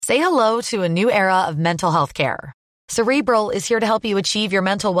Say hello to a new era of mental health care. Cerebral is here to help you achieve your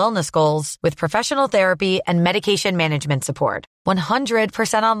mental wellness goals with professional therapy and medication management support.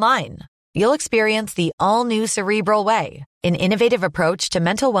 100% online. You'll experience the all-new Cerebral Way, an innovative approach to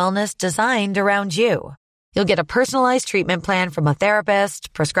mental wellness designed around you. You'll get a personalized treatment plan from a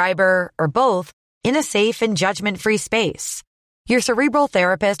therapist, prescriber, or both in a safe and judgment-free space. Your Cerebral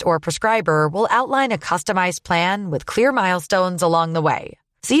therapist or prescriber will outline a customized plan with clear milestones along the way,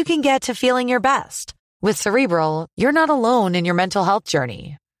 so you can get to feeling your best. With Cerebral, you're not alone in your mental health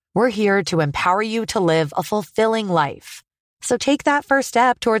journey. We're here to empower you to live a fulfilling life. So take that first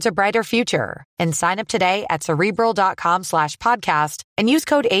step towards a brighter future and sign up today at Cerebral.com/podcast and use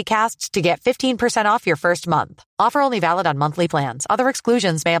code ACAST to get 15% off your first month. Offer only valid on monthly plans. Other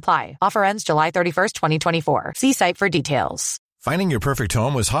exclusions may apply. Offer ends July 31st, 2024. See site for details. Finding your perfect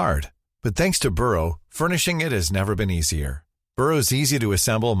home was hard, but thanks to Burrow, furnishing it has never been easier. Burrow's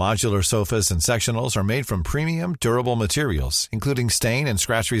easy-to-assemble modular sofas and sectionals are made from premium, durable materials, including stain and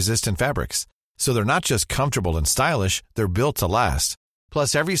scratch-resistant fabrics. So they're not just comfortable and stylish, they're built to last.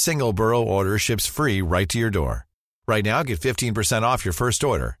 Plus, every single Burrow order ships free right to your door. Right now, get 15% off your first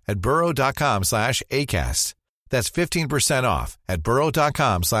order at burrow.com/ACAST. That's 15% off at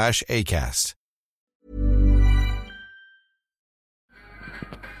burrow.com/ACAST.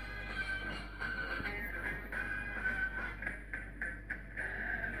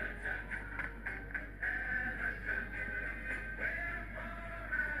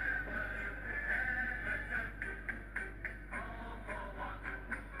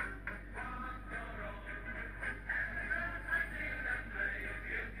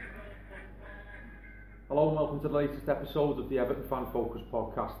 Hello and welcome to the latest episode of the Everton Fan Focus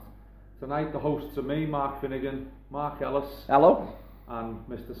podcast. Tonight the hosts are me, Mark Finnegan, Mark Ellis. Hello. And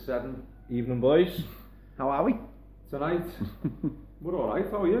Mr. Seddon. Evening, boys. How are we? Tonight, we're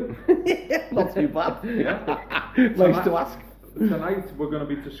alright, how are you? Not too bad. Yeah. Nice to ask. Tonight we're going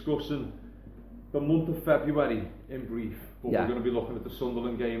to be discussing the month of February in brief, but we're going to be looking at the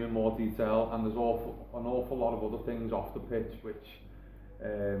Sunderland game in more detail, and there's an awful lot of other things off the pitch which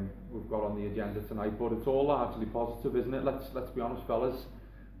we've got on the agenda tonight, but it's all largely positive, isn't it? Let's be honest, fellas.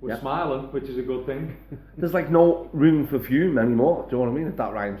 We're smiling, which is a good thing. There's like no room for fume anymore. Do you know what I mean? If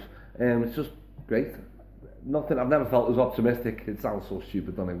that rhymes, it's just great. Nothing. I've never felt as optimistic. It sounds so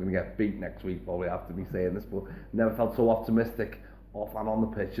stupid. I'm going to get beat next week. Probably after me saying this, but never felt so optimistic off and on the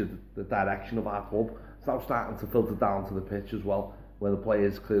pitch of the direction of our club. It's now starting to filter down to the pitch as well, where the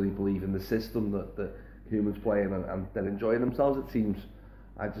players clearly believe in the system that the humans playing and they're enjoying themselves. It seems.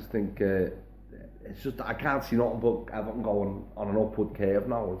 I just think it's just I can't see nothing but Everton going on an upward curve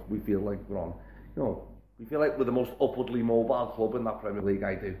now. We feel like we're on, we feel like we're the most upwardly mobile club in that Premier League.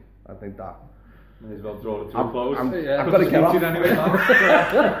 I think that. May as well draw it to a close. I've got to get off. Anyway,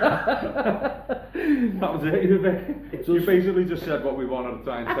 that was it. You basically just said what we wanted to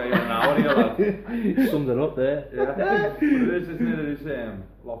try and say in an hour. You summed it up there. Yeah. But it is, isn't it? It is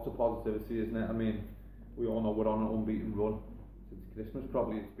lots of positivity, isn't it? I mean, we all know we're on an unbeaten run. Christmas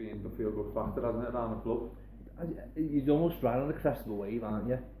probably it's been a feel good factor, hasn't it, around the club? You're almost right on the crest of the wave, aren't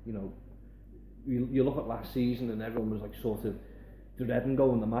you? You look at last season and everyone was like sort of dreading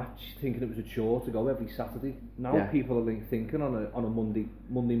going the match, thinking it was a chore to go every Saturday. Now people are like thinking on a Monday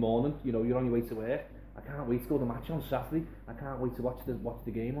morning, you're on your way to work. I can't wait to go to the match on Saturday. I can't wait to watch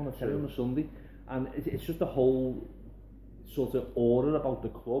the game on a telly on a Sunday. And it's just a whole sort of aura about the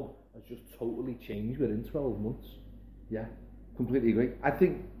club has just totally changed within 12 months. Yeah. Completely agree. I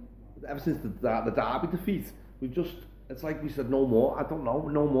think ever since the Derby defeat, it's like we said no more. I don't know,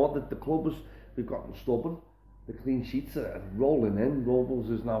 no more. The club we've gotten stubborn. The clean sheets are rolling in. Robles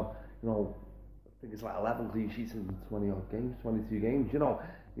is now, I think it's like 11 clean sheets in 20 odd games, 22 games.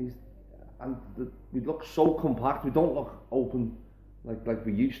 We look so compact. We don't look open like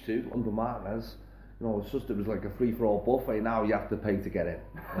we used to under Martinez. It was like a free-for-all buffet. Now you have to pay to get in.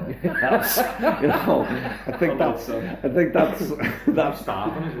 That's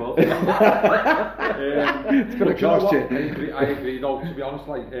starving as well. It's going to cost you. I agree. Though, to be honest,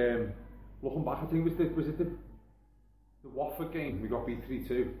 looking back, I think was it the Watford game we got beat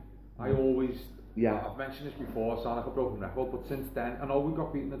 3-2. I've mentioned this before. I sound like a broken record, but since then, I know we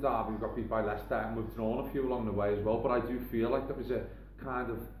got beaten in the Derby, we got beat by Leicester, and we've drawn a few along the way as well. But I do feel like that was a kind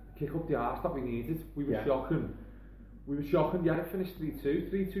of kick up the arse that we needed. We were shocking. Yeah, it finished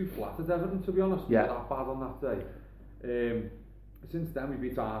 3-2 flat at Everton, to be honest. We were that bad on that day. Since then we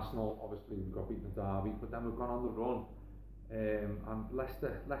beat Arsenal, obviously we got beaten at Derby, but then we've gone on the run. And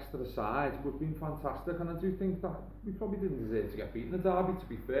Leicester aside, we've been fantastic, and I do think that we probably didn't deserve to get beaten at Derby, to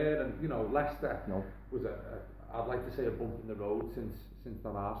be fair. And Leicester was I'd like to say a bump in the road since since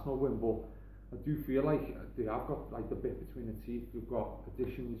that Arsenal win, but I do feel like they have got like the bit between the teeth. We've got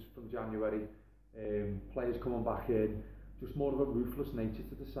additions from January, players coming back in, just more of a ruthless nature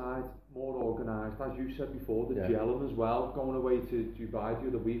to the side, more organised. As you said before, the gelling as well, going away to Dubai the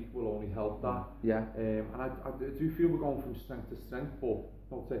other week will only help that. Yeah. And I do feel we're going from strength to strength, but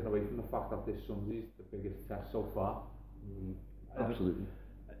not taking away from the fact that this Sunday's the biggest test so far. Absolutely.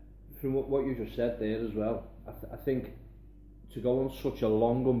 From what you just said there as well, I think to go on such a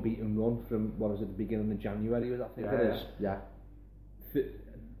long unbeaten run from, what was it, the beginning of January, I think it is. Yeah.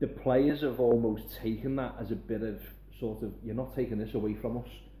 The players have almost taken that as a bit of sort of, you're not taking this away from us.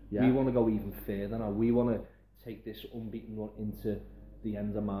 Yeah. We want to go even further now. We want to take this unbeaten run into the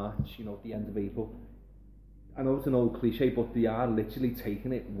end of March, the end of April. I know it's an old cliche, but they are literally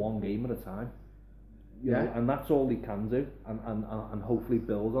taking it one game at a time. You know, and that's all they can do, and hopefully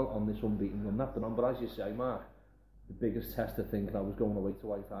build on this unbeaten run. But as you say, Mark, the biggest test I think that was going away to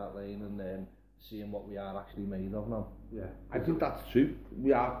White Hart Lane and then seeing what we are actually made of now. Yeah, I think that's true.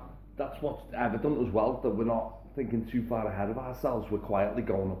 That's what's evident as well, that we're not thinking too far ahead of ourselves. We're quietly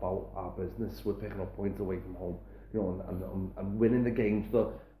going about our business. We're picking up points away from home, and winning the games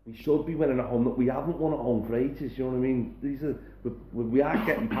that we should be winning at home, that we haven't won at home for ages. You know what I mean? We are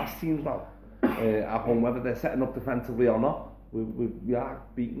getting past teams now at home, whether they're setting up defensively or not. We are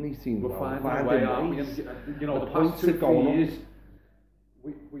beating these teams. We're finding a way, aren't we? The past 2 years,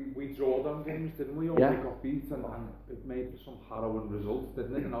 we draw them games, didn't we? Or we got beat, and it made for some harrowing results,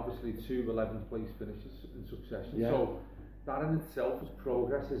 didn't it? And obviously 2 11th place finishes in succession. Yeah. So that in itself is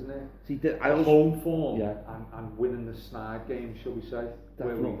progress, isn't it? See, home form and winning the snag game, shall we say?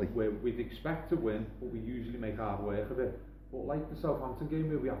 Definitely. Where we'd expect to win, but we usually make hard work of it. But like the Southampton game,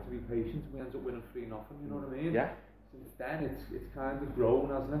 where we have to be patient, and we end up winning 3-0. You know what I mean? Yeah. Since then, it's kind of grown,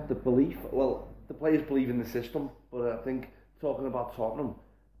 hasn't it? The belief, well, the players believe in the system, but I think talking about Tottenham,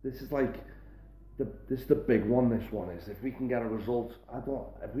 this is the big one. This one is, if we can get a result,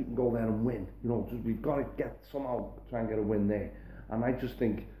 if we can go there and win, we've got to somehow try and get a win there. And I just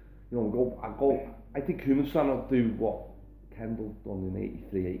think, I think Koeman's trying to do what Kendall done in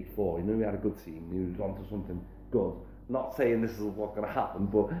 83, 84. He had a good team, he was onto something good. Not saying this is what's going to happen,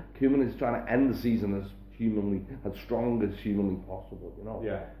 but Koeman is trying to end the season as strong as humanly possible,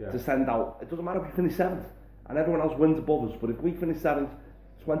 to send out. It doesn't matter if we finish 7th and everyone else wins above us, but if we finish 7th,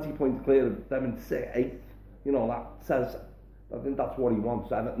 20 points clear of them in 8th, that says, I think that's what he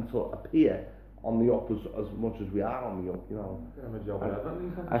wants, Everton to appear on the up as much as we are on the up,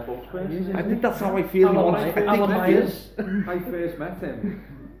 I think that's how I feel. I first met him,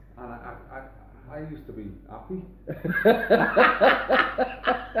 and I used to be happy.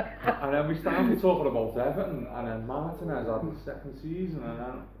 And then we started talking about Everton, and then Martinez had his second season, and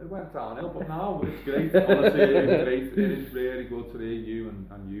then it went downhill. But now it's great. Honestly, it's great. It is really good to hear you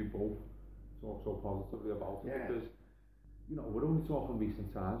and you both talk so positively about it, because we're only talking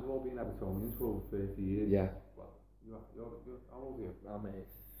recent times. We've all been Evertonians for over 30 years. Yeah. Well, you're how old are you? I'm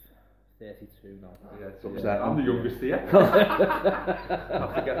 32 now. Yeah, it's upsetting. I'm the youngest here.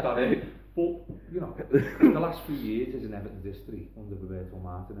 Have to get that in. But, the last few years is in Everton's history under Roberto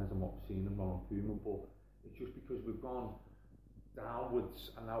Martinez and what we've seen in Ronald Koeman, but it's just because we've gone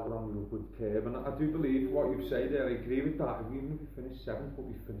downwards and now we're on the upward curve. And I do believe what you say there, I agree with that. Even if we finish 7th, but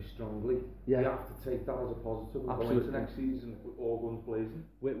we finish strongly, we have to take that as a positive and go into next season with all guns blazing.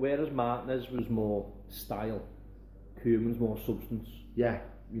 Whereas Martinez was more style, Koeman's more substance. Yeah.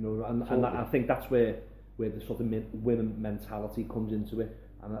 And I think that's where the sort of winning mentality comes into it.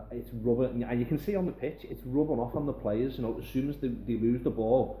 And it's rubbing, and you can see on the pitch, it's rubbing off on the players. As soon as they lose the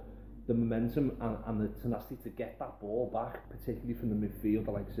ball, the momentum and the tenacity to get that ball back, particularly from the midfield,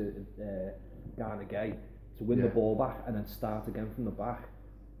 like Garner Gay, to win the ball back and then start again from the back,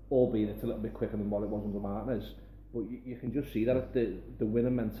 albeit it's a little bit quicker than what it was under Martinez. But you can just see that the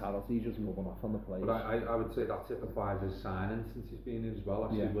winning mentality is just rubbing off on the players. But I would say that typifies his signing since he's been in as well.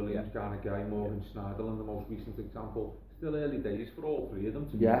 Actually, Williams, Garner Gay, Morgan Schneiderlin, the most recent example. Still early days for all three of them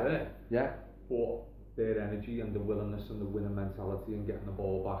to be fair. Yeah. But their energy and the willingness and the winning mentality and getting the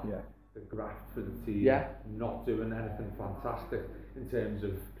ball back, the graft for the team, not doing anything fantastic in terms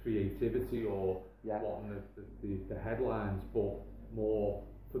of creativity or wanting the headlines, but more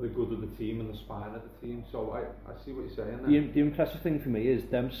for the good of the team and the spine of the team. So I see what you're saying there. The impressive thing for me is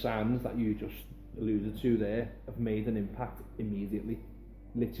them signs that you just alluded to there have made an impact immediately,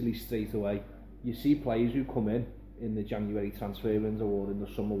 literally straight away. You see players who come in the January transfer window or in the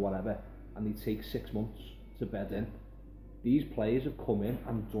summer, whatever, and they take 6 months to bed in. These players have come in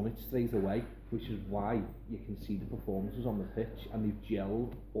and done it straight away, which is why you can see the performances on the pitch, and they've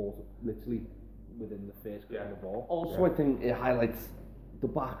gelled literally within the first game of the ball. Also, I think it highlights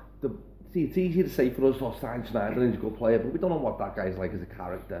See, it's easy to say for us, Stein Schneider is a good player, but we don't know what that guy's like as a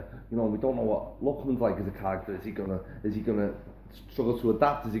character. You know, we don't know what Lookman's like as a character. Is he gonna struggle to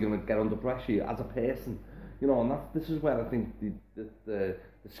adapt? Is he gonna get under pressure as a person? You know, and this is where I think the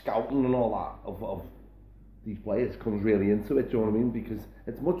scouting and all that of these players comes really into it. Do you know what I mean? Because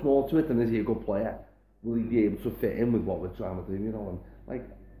it's much more to it than is he a good player? Will he be able to fit in with what we're trying to do? You know, and like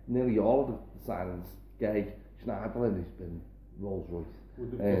nearly all of the signings, Gay, Schneiderlin, has been Rolls Royce.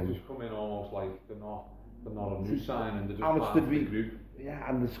 Would the just come in almost like they're not a new signing, they're just part of the group. Yeah,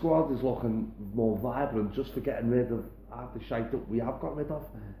 and the squad is looking more vibrant just for getting rid of half the shite that we have got rid of.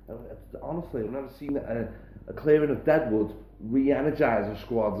 Honestly, I've never seen a clearing of Deadwood re-energise a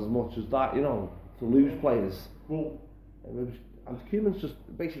squad as much as that, you know, to lose players. Well, and Koeman's just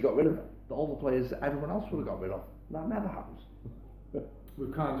basically got rid of all the players that everyone else would have got rid of. That never happens.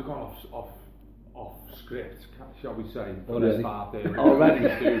 We've kind of gone off script, shall we say, Already.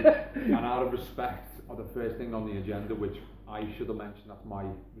 And out of respect of the first thing on the agenda, which I should have mentioned, that's my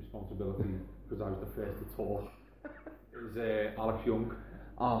responsibility because I was the first to talk, is Alex Young.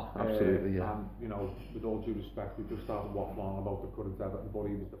 Oh, absolutely, yeah. And, you know, with all due respect, we just started waffling on about the current Everton, but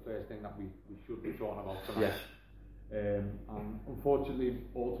he was the first thing that we should be talking about tonight. Yeah. And unfortunately,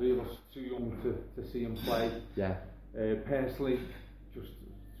 all three of us too young to see him play. Yeah. Personally, just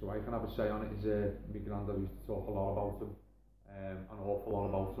so I can have a say on it, is my granddad used to talk a lot about him, an awful lot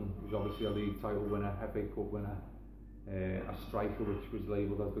about him. He was obviously a league title winner, FA Cup winner, a striker which was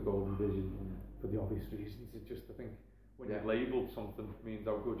labelled as the Golden Vision for the obvious reasons. It's just, I think, when you're labelled something means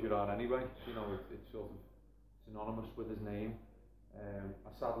how good you are anyway. You know, it's sort of synonymous with his name.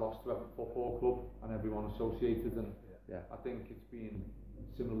 A sad loss to Everton Football Club and everyone associated, and I think it's been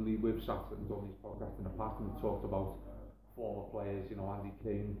similarly we've sat and done these podcasts in the past and we've talked about former players, you know, Andy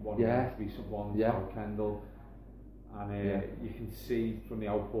King, one of the most recent ones, Kendall, and you can see from the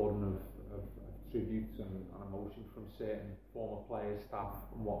outpouring of tributes and emotion from certain former players, staff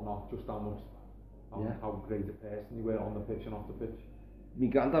and whatnot, just how great a person you were on the pitch and off the pitch. My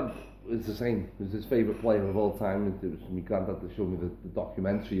granddad is the same. He was his favourite player of all time. It was my granddad that showed me the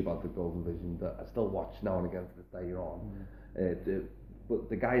documentary about the Golden Vision that I still watch now and again to this day on. But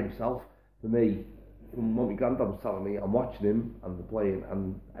the guy himself, for me, from what my granddad was telling me, I'm watching him and the playing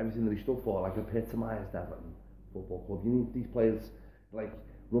and everything that he stood for, like epitomised Everton Football Club. You need these players like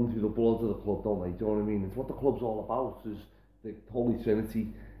run through the blood of the club, don't they? Do you know what I mean? It's what the club's all about, is the Holy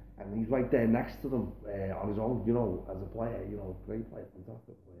Trinity. And he's right there next to them on his own, you know, as a player, you know, great player,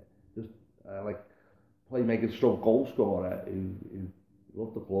 fantastic player. Just like playmaker stroke goal scorer who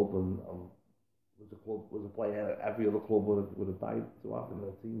loved the club and was a player every other club would have died to have in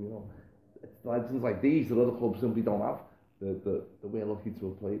their team, you know. It's legends like these that other clubs simply don't have. That we're lucky to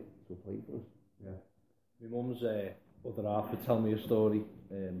have played for us. Yeah. My mum's other half would tell me a story,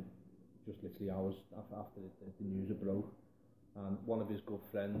 just literally hours after the news had broke. And one of his good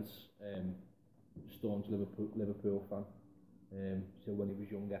friends, staunch Liverpool fan, so when he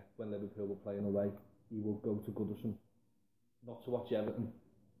was younger, when Liverpool were playing away, he would go to Goodison, not to watch Everton,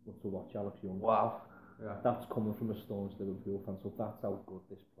 but to watch Alex Young. Wow. Yeah. That's coming from a staunch Liverpool fan, so that's how good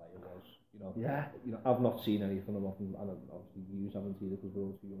this player was. You know. Yeah. You know, I've not seen anything of him, and obviously you haven't either because we're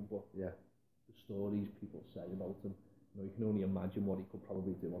all too young. But the stories people say about him, you know, you can only imagine what he could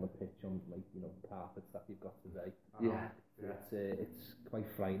probably do on a pitch on, like, you know, carpets that you've got today. It's quite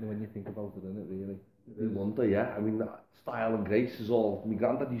frightening when you think about it, isn't it, really? You wonder, I mean, that style and grace is all. My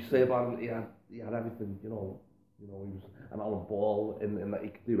granddad used to say about him, he had everything, you know, he was an Alan Ball in that he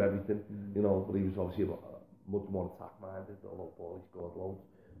could do everything, you know, but he was obviously much more attack-minded, although Ball, he scored loads.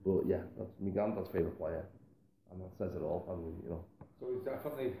 But that's my granddad's favourite player, and that says it all, you know. So he's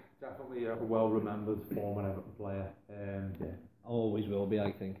definitely a well-remembered former Everton player. Always will be,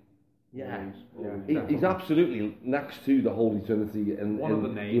 I think. He's absolutely next to the Holy Trinity and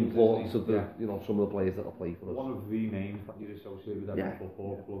the importance of the you know, some of the players that will play for us. One of the names that you'd associate with Everton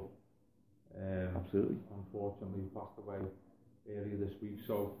Football Club. Absolutely. Unfortunately, he passed away earlier this week.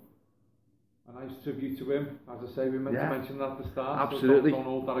 So a nice tribute to him. As I say, we meant to mention that at the start. Absolutely. So don't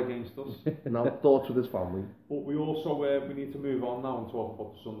hold that against us. No, thoughts with his family. But we also we need to move on now and talk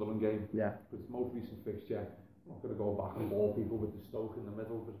about the Sunderland game. Yeah. Because the most recent fixture. I'm not going to go back and bore people with the Stoke in the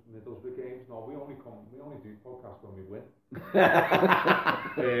Middlesbrough games. No, we only do podcasts when we win.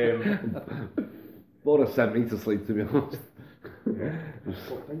 Laura sent me to sleep, to be honest.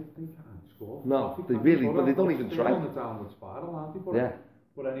 But they can't score. No, they really, but they don't even try. They're on the downward spiral, aren't they?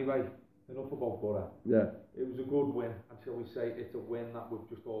 But anyway, enough about Borough. Yeah. It was a good win, and shall we say it's a win that we've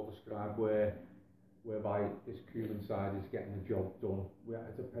just all described, whereby this Koeman side is getting the job done.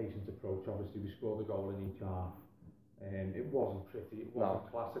 It's a patient approach. Obviously, we scored a goal in each half. It wasn't pretty, it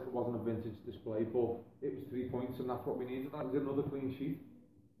wasn't classic, it wasn't a vintage display, but it was 3 points and that's what we needed. That was another clean sheet.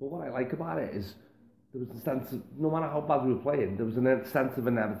 But what I like about it is there was a sense of, no matter how bad we were playing, there was a sense of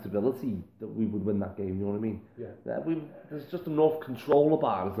inevitability that we would win that game, you know what I mean? Yeah. There's just enough control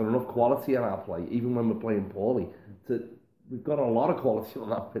about us and enough quality in our play, even when we're playing poorly. We've got a lot of quality on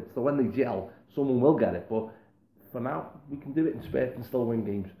that pitch, so when they gel, someone will get it. But for now, we can do it in spurts and still win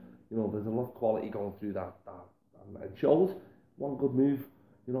games. You know, there's enough quality going through that and it shows. One good move.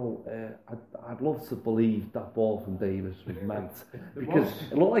 You know, I'd love to believe that ball from Davis was meant because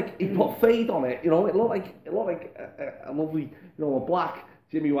it looked like he put fade on it. You know, it looked like a lovely, you know, a black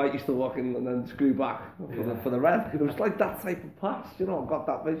Jimmy White used to walk in and then screw back for the red. It was like that type of pass. You know, I've got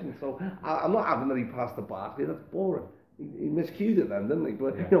that vision. So I'm not having that he passed the Barkley. That's boring. He miscued it then, didn't he?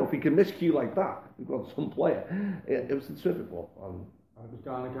 But you know, if he can miscue like that, we've got some player. It was a terrific ball. And it was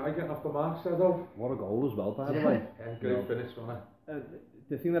Ghana guy getting off the mark, said though. What a goal as well, by the way. Yeah, great finish, wasn't it?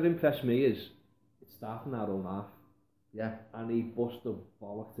 The thing that impressed me is it's starting our own half. Yeah. And he bust the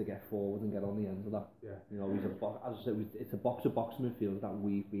bollock to get forward and get on the end of that. Yeah. You know, he's as I said, it's a box-to-box midfielder that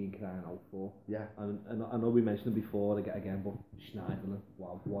we've been crying out for. Yeah. And I know we mentioned him before again, but Schneiderlin,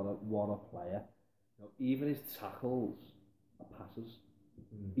 wow, what a player. You know, even his tackles are passes.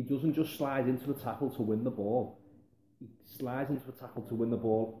 He doesn't just slide into the tackle to win the ball. He slides into a tackle to win the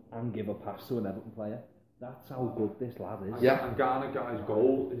ball and give a pass to an Everton player. That's how good this lad is. Yeah. And Ghana guy's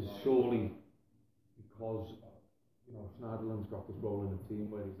goal is surely because, you know, Schneiderlin's got this role in the team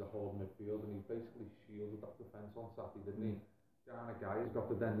where he's the whole midfield and he basically shielded that defence on Saturday, didn't he? Ghana guy's got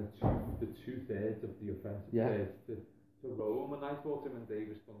then the two-thirds of the offensive thirds to row him, and I thought him and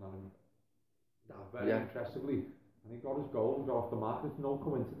Davis done that very impressively. And he got his goal and got off the mark. It's no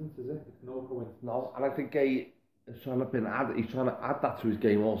coincidence, is it? It's no coincidence. No, and I think he's trying to add that to his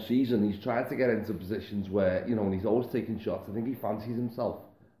game all season. He's trying to get into positions where, you know, and he's always taking shots. I think he fancies himself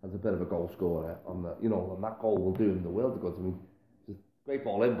as a bit of a goal scorer on the, you know, and that goal will do him the world of good. I mean, it's a great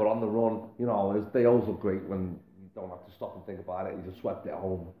ball in, but on the run, you know, they always look great when you don't have to stop and think about it. He just swept it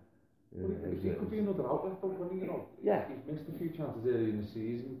home. Well, he could be another outlet, though, couldn't he? You know, he's missed a few chances early in the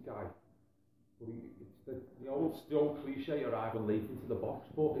season, guy. But it's the old cliche arriving late into the box.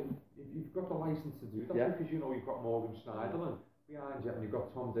 But if you've got the licence to do that, because you know you've got Morgan Schneiderlin behind you, and you've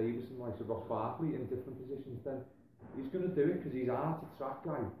got Tom Davis and like Ross Barkley in different positions, then he's going to do it because he's hard to track,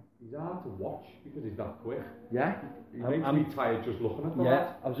 guy. He's hard to watch because he's that quick. Yeah. He makes me tired just looking at him.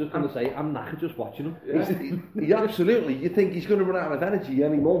 Yeah, I was just going to say, I'm knackered just watching him. Yeah. Absolutely. You think he's going to run out of energy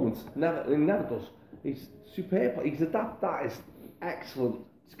any moment. He never does. He's superb. That is excellent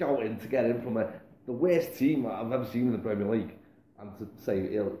scouting to get him from the worst team that I've ever seen in the Premier League and to say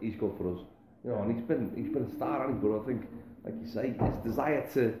he's good for us. You know, and he's been a star, hasn't he? But I think, like you say, his desire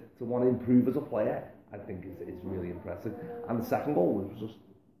to want to improve as a player, I think is really impressive. And the second goal was just,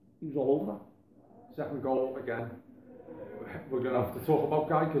 he was all over that. Second goal again. We're going to have to talk about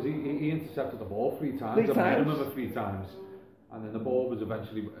Guy because he intercepted the ball three times, a minimum of 3 times, and then the ball was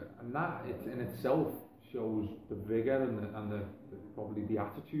eventually, and that in itself shows the vigour and the probably the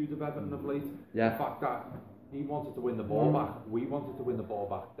attitude of Everton of late. Yeah. The fact that he wanted to win the ball back, we wanted to win the ball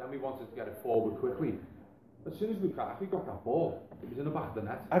back, then we wanted to get it forward quickly. As soon as we got that ball, it was in the back of the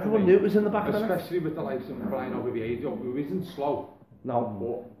net. Everyone knew it was in the back of the net. Especially with the likes of Brian Oviedo, who isn't slow. No.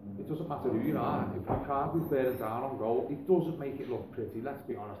 But it doesn't matter who you are. If you can't be bearing down on goal, it doesn't make it look pretty, let's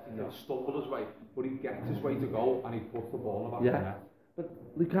be honest. He can stumble his way, but he gets his way to goal and he puts the ball in the back of the net.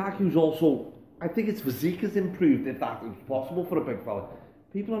 But Lukaku's also, I think his physique has improved, if that is possible for a big fella.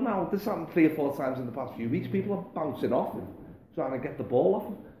 People are now, this happened 3 or 4 times in the past few weeks, people are bouncing off him, trying to get the ball off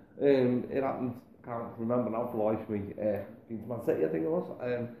him. It happened, I can't remember now for the life of me, against Man City I think it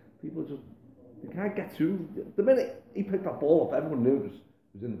was. People just, they can't get to him. The minute he picked that ball up, everyone knew it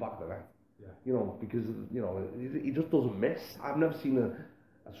was in the back of the net. Yeah. You know, because, you know, he just doesn't miss. I've never seen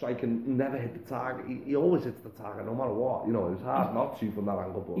a striker never hit the target. He always hits the target, no matter what. You know, it was hard not to from that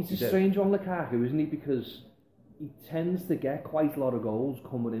angle. But he's a strange one, Lukaku, isn't he? Because he tends to get quite a lot of goals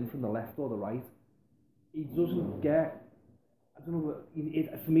coming in from the left or the right. He doesn't get, I don't know,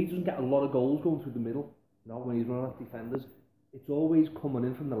 for me, he doesn't get a lot of goals going through the middle. No, when he's running at defenders, it's always coming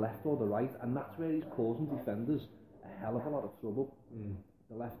in from the left or the right, and that's where he's causing defenders a hell of a lot of trouble.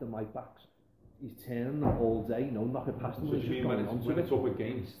 The left and right backs. He's turning them all day, knocking past them. When it's up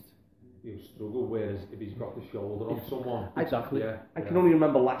against, you struggle, whereas if he's got the shoulder on someone... Exactly. I can only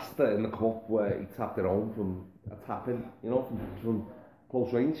remember Leicester in the cup where he tapped it home from a tap-in, you know, from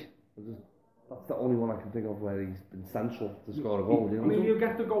close range. That's the only one I can think of where he's been central to score a goal. I mean, he'll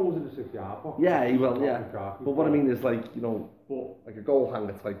get the goals in the 6-yard box. Yeah, he will, yeah. But what I mean is like, you know, like a goal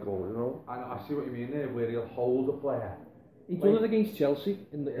hanger type goal, you know? I see what you mean there, where he'll hold a player. He done it against Chelsea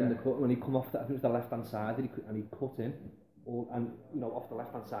in the cut when he come off. I think it was the left hand side, and he cut in, and you know off the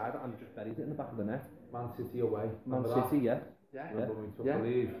left hand side, and just buried it in the back of the net. Man City away. Man City, yeah. Remember when we took the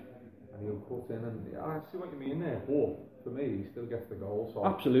lead, and he'll cut in, and I see what you mean there. But for me, he still gets the goal. So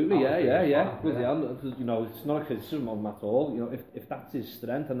absolutely, yeah. You know, it's not a criticism of him at all. You know, if that's his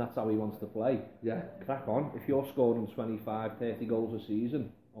strength and that's how he wants to play, crack on. If you're scoring 25, 30 goals a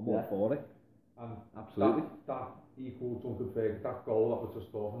season, I'm all for it. And absolutely. That equals Duncan Ferguson. That goal that we're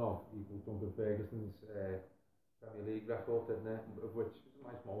just talking of equals Duncan Ferguson's Premier League record, didn't it? Of which was a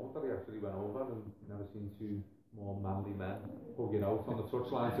nice moment that he actually went over, and never seen two more manly men hugging out on the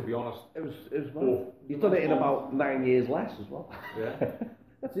touchline. To be honest, it was well. He's done it in about 9 years less as well. Yeah,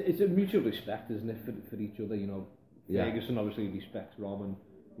 it's a mutual respect, isn't it, for each other? You know, Ferguson obviously respects Rob, and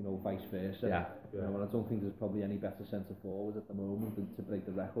you know vice versa. You know, and I don't think there's probably any better centre forward at the moment to break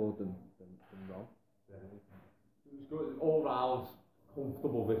the record than Rob. It was good, all round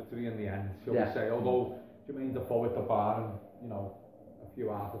comfortable victory in the end, shall we say. Although Jermaine Defoe at the bar and, you know, a few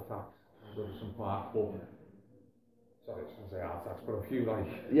heart attacks in Goodison Park, but sorry, I shouldn't say heart attacks, but a few like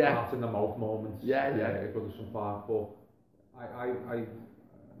heart in the mouth moments at Goodison Park. But I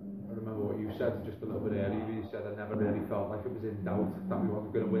remember what you said just a little bit earlier. You said I never really felt like it was in doubt that we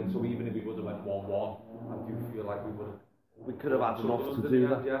weren't going to win. So even if we would have went 1-1, I do feel like we could have had enough to do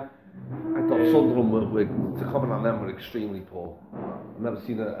that. I thought Sunderland were, to comment on them, were extremely poor. I've never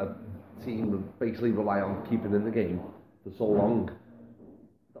seen a team basically rely on keeping in the game for so long.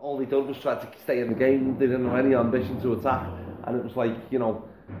 All they did was try to stay in the game. They didn't have any ambition to attack, and it was like, you know,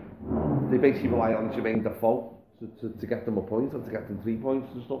 they basically rely on Jermaine Defoe to get them a point and to get them 3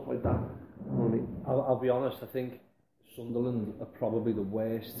 points and stuff like that. You know what I mean? I'll be honest, I think Sunderland are probably the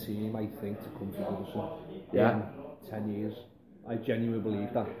worst team, I think, to come to Goodison in 10 years. I genuinely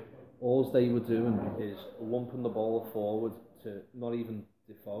believe that. All they were doing is lumping the ball forward to not even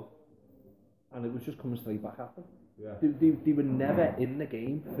Defoe, and it was just coming straight back at them. They were never in the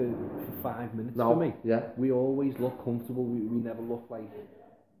game for 5 minutes for me. We always looked comfortable. We never looked like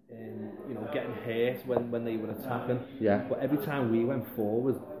you know, getting hurt when they were attacking. But every time we went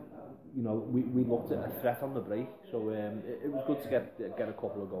forward, you know, we looked at a threat on the break. So it was good to get a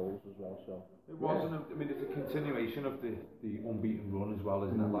couple of goals as well. So it wasn't. I mean, it's a continuation of the unbeaten run as well,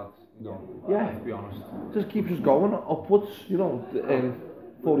 isn't it, lads? You know, to be honest, just keeps us going upwards. You know,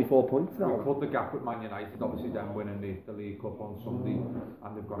 44 points now. We put the gap with Man United, obviously them winning the League Cup on Sunday,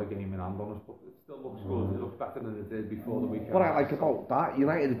 and they've got a game in hand on us, but it still looks good. It looks better than it did before the weekend. What I like about that,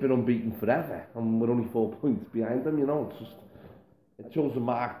 United have been unbeaten forever, and we're only 4 points behind them. You know, it's just it shows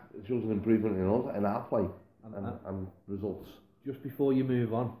an improvement in us, in our play and results. Just before you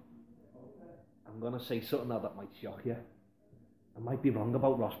move on, I'm going to say something that might shock you. I might be wrong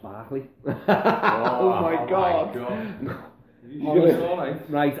about Ross Barkley. Oh my God.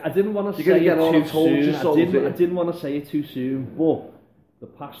 Right, I didn't want to say it too soon. I didn't want to say it too soon, but the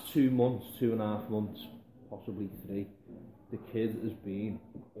past 2 months, 2.5 months, possibly 3, the kid has been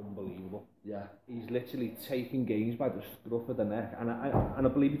unbelievable. He's literally taking games by the scruff of the neck, and I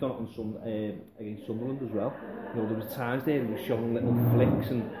believe he done it on against Sunderland as well. You know, there was times there he was showing little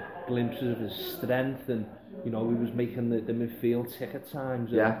flicks and glimpses of his strength, and you know, he was making the midfield tick at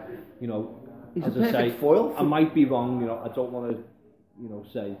times. And, you know, he's as a I say, foil. I might be wrong. You know, I don't want to, you know,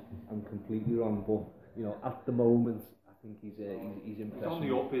 say I'm completely wrong, but you know, at the moment, I think he's impressive. He's on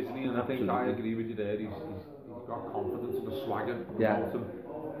the up, isn't he? And I think I agree with you there. He's got confidence and a swagger about him.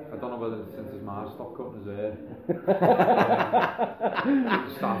 I don't know whether it's since his man stopped cutting his hair.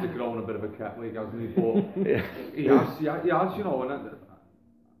 He started growing a bit of a cat wig, hasn't he? But he has, you know. And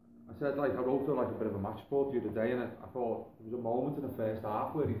I said, like, I wrote like a bit of a match report the other day, and I thought there was a moment in the first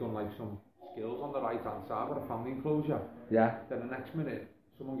half where he done like some skills on the right hand side with a family enclosure. Then the next minute,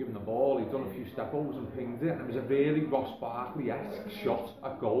 someone gave him the ball, he'd done a few step overs and pinged it, and it was a really Ross Barkley-esque shot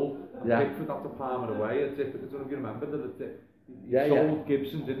at goal. Pickford had to palm it away. I don't know if you remember that. He sold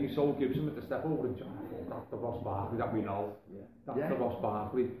Gibson, didn't he? Sold Gibson with the step over, and that's the Ross Barkley that we know. That's the Ross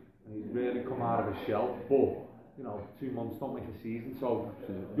Barkley, and he's really come out of his shell. But you know, 2 months don't make a season. So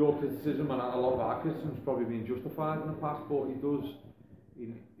your criticism and a lot of our criticism has probably been justified in the past, but he does.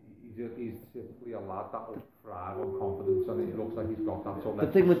 He's typically a lad that will thrive on confidence, and it looks like he's got that. So the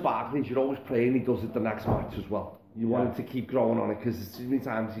thing with Barkley is you're always praying he does it the next match as well. You want him to keep growing on it, because too many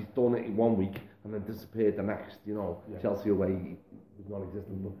times he's done it in 1 week and then disappeared the next. You know, Chelsea away, he was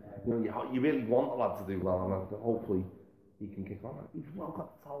non-existent. But you know, you really want the lad to do well, and hopefully he can kick on. He's well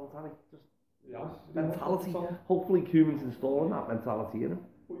got the talent, hasn't he? mentality. Hopefully Koeman's installing that mentality in him.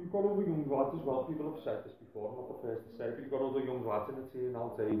 But you've got other young lads as well. People have said this before, I'm not the first to say, but you've got other young lads in the team,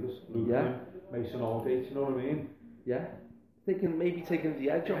 Al Davis, Luke, Mason Aldgate, you know what I mean? Yeah. Maybe taking the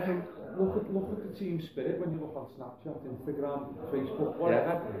edge off him. Look at the team spirit when you look on Snapchat, Instagram, Facebook,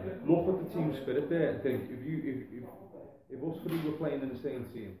 whatever. Look at the team spirit there and think, if us three were playing in the same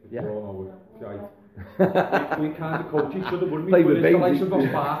team, we all know we're shite. we kind of coach each other, wouldn't we? Play with the likes of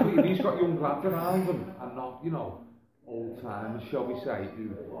Ross Barkley, if he's got young lads around him and not, old timers, shall we say,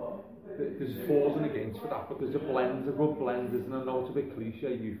 there's fours and against for that, but there's a good blend, isn't there? I know it's a bit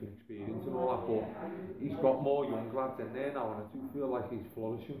cliche, youth and experience and all that, but he's got more young lads in there now, and I do feel like he's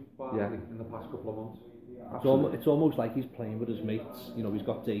flourishing in the past couple of months. It's almost like he's playing with his mates. He's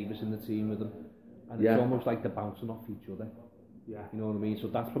got Davis in the team with him, and it's almost like they're bouncing off each other. Yeah, you know what I mean. So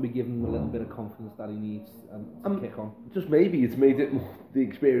that's probably given him a little bit of confidence that he needs to kick on. Just maybe it's made the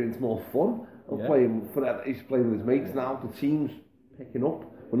experience more fun of playing for that. He's playing with his mates now. The team's picking up.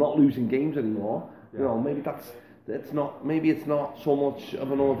 We're not losing games anymore. Maybe it's not so much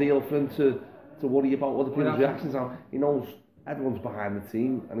of an ordeal for him to worry about other people's reactions. Now he knows everyone's behind the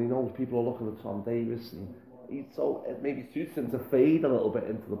team, and he knows people are looking at Tom Davis, and it maybe suits him to fade a little bit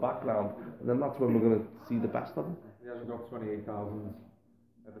into the background, and then that's when we're going to see the best of him. He hasn't got 28,000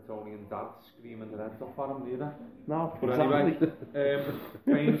 Evertonian dads screaming their heads off at him either. No, but exactly. Anyway,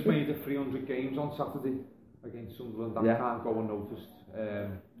 Baines made it 300 games on Saturday against Sunderland. That can't go unnoticed.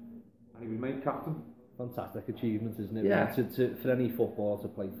 And he was made captain. Fantastic achievement, isn't it? Yeah. For any footballer to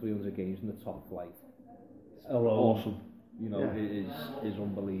play 300 games in the top flight, awesome. It is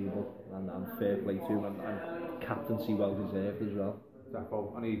unbelievable, and fair play to him, and captaincy well deserved as well.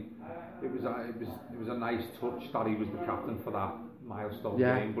 Defo. And it was a nice touch that he was the captain for that milestone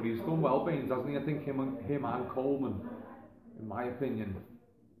game. But he's done well, Baines, hasn't he? I think him and Coleman, in my opinion,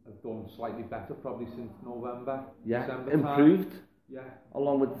 have done slightly better probably since November. Yeah, December improved. Time. Yeah.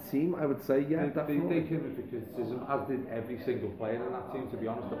 Along with the team, I would say, definitely. They came into criticism, as did every single player in that team, to be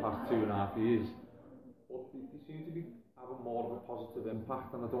honest, the past 2.5 years. But they seem to be having more of a positive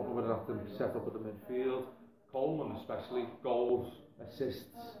impact, and I don't know whether that's the set up at the midfield. Coleman especially, goals, assists.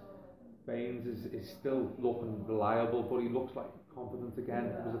 Baines is still looking reliable, but he looks like confident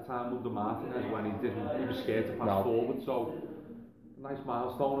again. There was a time under Martinez when he was scared to pass forward, so a nice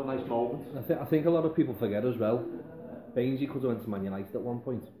milestone, a nice moment. I think a lot of people forget as well, Baines, he could have went to Man United at one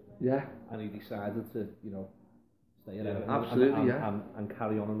point. Yeah. And he decided to, stay at Everton and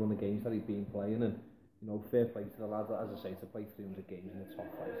carry on and run the games that he'd been playing, and fair play to the lad, as I say, to play 300 games in the top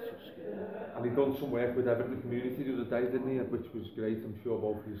flight, it's just scary. And he'd done some work with Everton community the other day, didn't he? Which was great, I'm sure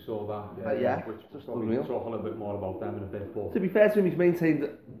both of you saw that. Which just probably talk a little bit more about them in a bit. But to be fair to him, he's maintained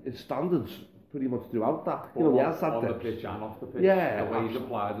his standards pretty much throughout that. He has had on the pitch and off the pitch. Yeah, the way he's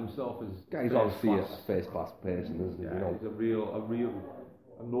applied himself is. He's obviously a first class person, isn't he? Yeah, he's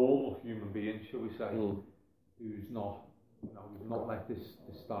a normal human being, shall we say, who's not, he's not let this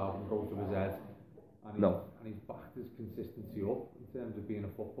stardom go to his head. And he's backed his consistency up in terms of being a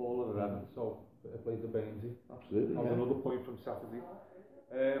footballer at Everton, so it played the Bainesy. Absolutely. That was another point from Saturday.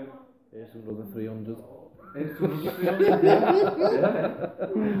 Here's another 300. Here's another 300, yeah.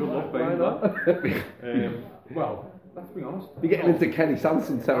 Good luck, Baines. Well, let's be honest. You're getting into Kenny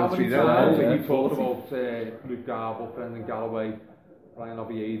Sanson territory now. How many times you talked about Luke Garble, Brendan Galloway, Brian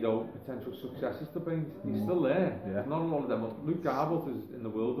Oviedo, potential successors to Baines? He's still there. Yeah. Not a lot of them. Luke Garble is in the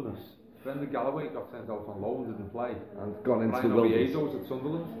wilderness. Brendan Galloway got sent out on loan, didn't play. And gone into the wilderness. Oviedo's at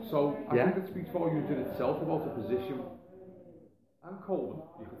Sunderland. So I think it speaks volumes in itself about the position. And Coleman,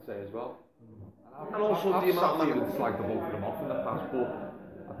 you could say as well. And also the amount of it's like the both of them off in the past, but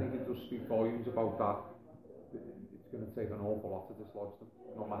I think it does speak volumes about that. It's going to take an awful lot to dislodge them,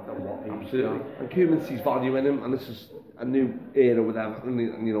 no matter what age. Absolutely. And Koeman sees value in him, and this is a new era with Everton,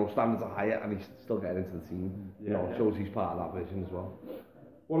 and standards are higher, and he's still getting into the team. Shows he's part of that vision as well.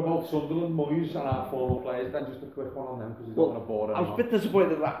 What about Sunderland, Moyes and our former players? Then just a quick one on them, because he's not going to bore anyone. I was a bit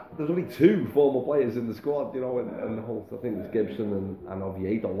disappointed that there's only 2 former players in the squad, and the whole, I think it's Gibson and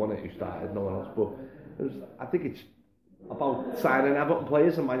Oviedo, one who started, no one else. But I think it's about signing Everton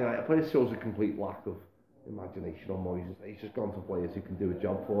players and Man United players shows a complete lack of imagination on Moyes. He's just gone for players who can do a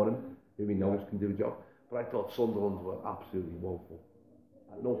job for him, who he knows can do a job. But I thought Sunderland were absolutely woeful.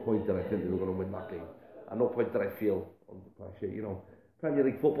 At no point did I think they were going to win that game. At no point did I feel under pressure, Premier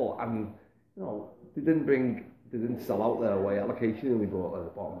League football, and they didn't sell out their away allocation, they only brought the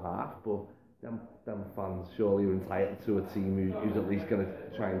bottom half, but them fans surely are entitled to a team who's at least going to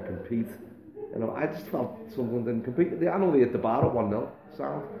try and compete. I just felt Sunderland didn't compete. I know they hit the bar at 1-0, so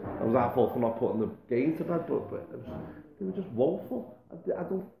I was our fault for not putting the game to bed, but they were just woeful.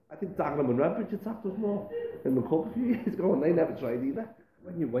 I think Dagenham and Redbridge attacked us more in the cup a few years ago, and they never tried either.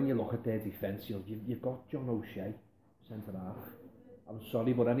 When you look at their defence, you've got John O'Shea, centre half. I'm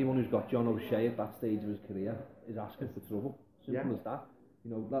sorry, but anyone who's got John O'Shea at that stage of his career is asking for trouble. Simple as that.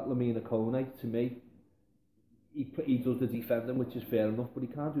 You know, that Lamina Kone, to me, he does the defending, which is fair enough, but he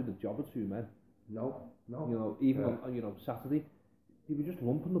can't do the job of two men. No. You know, even on Saturday, he was just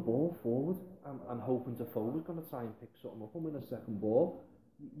lumping the ball forward and hoping Defoe was going to try and pick something up and win a second ball.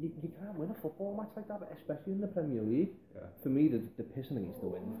 You can't win a football match like that, especially in the Premier League. Yeah. For me, they're pissing against the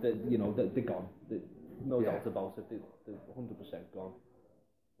wind. They're gone. No doubt about it. They're 100% gone.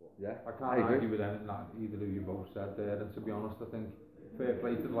 Yeah, I can't argue with anything that either of you both said there. And to be honest, I think fair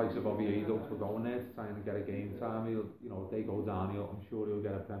play to the likes of Oviedo for going there to trying to get a game time. If they go down, I'm sure he'll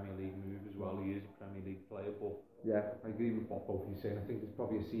get a Premier League move as well. He is a Premier League player, but yeah, I agree with what both of you saying. I think it's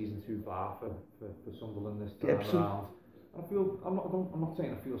probably a season too far for Sunderland this time around. I'm not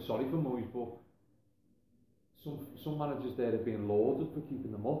saying I feel sorry for Moyes, but some managers there have been lauded for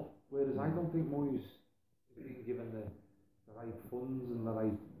keeping them up, whereas I don't think Moyes has been given the right funds and the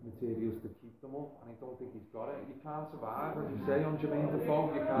right materials to keep them up, and I don't think he's got it. You can't survive, as you say, on Jermaine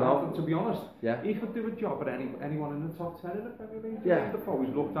Defoe. You can't. No. And to be honest, he could do a job at anyone in the top 10 in the Premier League. Jermaine Defoe,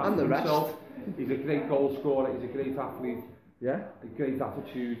 he's looked after himself. He's a great goal scorer. He's a great athlete. Yeah, a great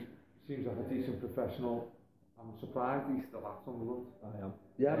attitude. Seems like a decent professional. I'm surprised he's still at Sunderland. I am.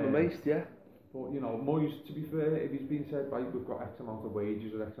 Yeah, I'm amazed. Yeah. But Moyes, to be fair, if he's been said, right, we've got X amount of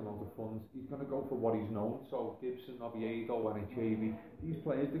wages or X amount of funds, he's going to go for what he's known. So Gibson, Oviedo, NHAV, these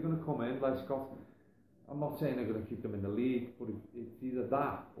players, they're going to come in. I'm not saying they're going to keep them in the league, but it's either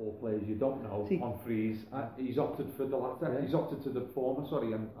that or players you don't know on freeze. He's opted for the latter. He's opted to the former,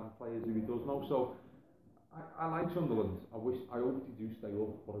 and players who he does know. So I like Sunderland. I hope they do stay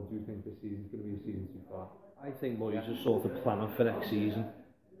up, but I do think this season's going to be a season too far. I think Moyes is sort of planning for next season.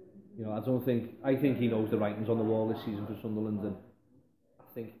 I think he knows the writings on the wall this season for Sunderland, and I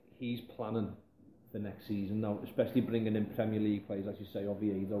think he's planning for next season now, especially bringing in Premier League players, as you say.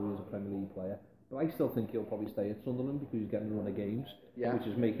 Oviedo is a Premier League player, but I still think he'll probably stay at Sunderland because he's getting a run of games, which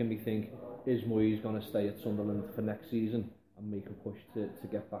is making me think, is Moyes going to stay at Sunderland for next season and make a push to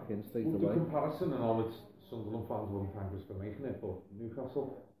get back in straight away? The comparison, and all Sunderland fans wouldn't thank us for making it, but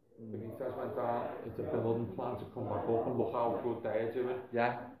Newcastle, Benitez went down, it's a building plan to come back up, and look how good they're doing.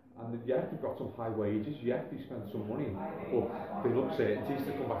 And they've got some high wages, they spent some money, but they look certainties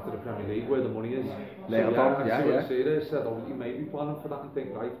to come back to the Premier League where the money is. I see they said, you may be planning for that and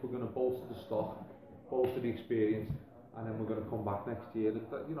think, right, we're going to bolster the stock, bolster the experience, and then we're going to come back next year.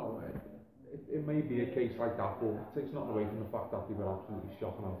 It may be a case like that, but it takes nothing away from the fact that they were absolutely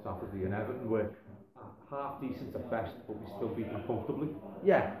shocking on Saturday, and Everton were half decent at best, but we still beat them comfortably.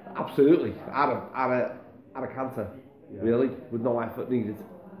 Yeah, absolutely. Out of canter, really, with no effort needed.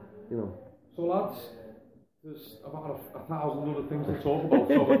 So lads, there's about 1,000 other things to talk about,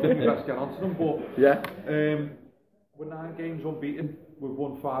 so I think we best get on to them. But we're 9 games unbeaten. We've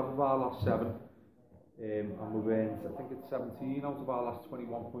won 5 of our last 7, and we've earned, I think it's 17 out of our last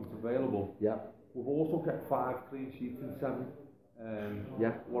 21 points available. We've also kept 5 clean sheets in 7.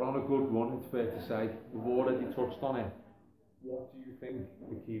 We're on a good run, it's fair to say. We've already touched on it. What do you think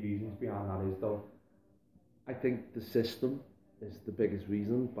the key reasons behind that is, though? I think the system is the biggest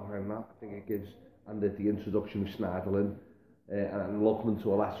reason behind that. I think it gives, and the introduction of Sunderland and Lookman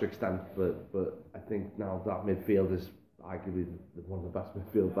to a lesser extent, but I think now that midfield is arguably one of the best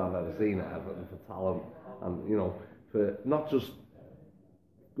midfields I've ever seen at Everton for talent, and for not just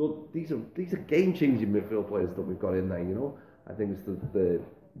good. These are game-changing midfield players that we've got in there. I think it's the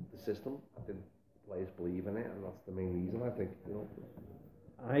system. I think the players believe in it, and that's the main reason. I think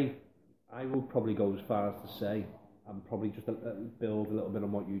I will probably go as far as to say, and probably just build a little bit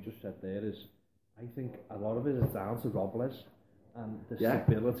on what you just said there, is I think a lot of it is down to Robles and the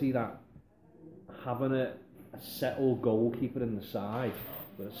stability that having a settled goalkeeper in the side,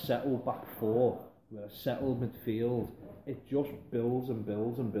 with a settled back 4, with a settled midfield, it just builds and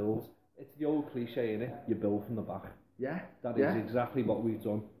builds and builds. It's the old cliche, innit? You build from the back. That is exactly what we've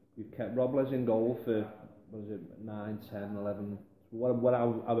done. We've kept Robles in goal for, 9, 10, 11,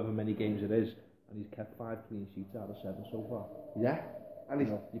 however many games it is, and he's kept 5 clean sheets out of 7 so far. And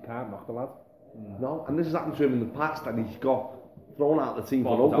you can't knock the lad. No, and this has happened to him in the past, and he's got thrown out of the team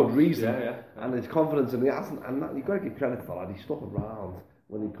for no good reason, and his confidence, and he hasn't, and you've got to give credit for that. He stuck around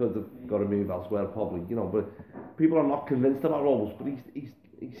when he could have got a move elsewhere, probably, but people are not convinced about Robles, but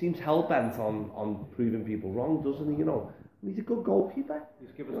he seems hell-bent on proving people wrong, doesn't he? He's a good goalkeeper.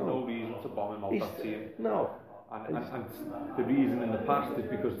 He's given us no reason to bomb him out that team. No. And the reason in the past is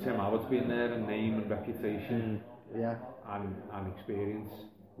because Tim Howard's been there, and name and reputation and experience.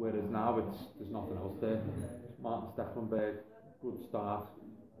 Whereas now there's nothing else there. Martin Stecklenberg, good start.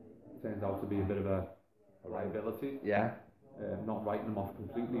 Turns out to be a bit of a liability. Yeah. Not writing him off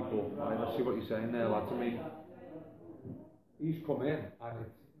completely, but I see what you're saying there, lads. I mean, he's come in, and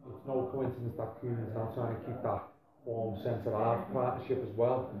it's no coincidence that Koeman's now trying to keep that form centre-half partnership as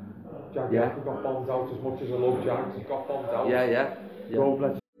well. Jack got bombed out as much as I love Jack. He got bombed out. Yeah.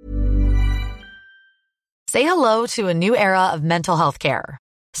 Robles. Say hello to a new era of mental health care.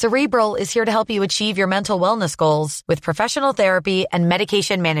 Cerebral is here to help you achieve your mental wellness goals with professional therapy and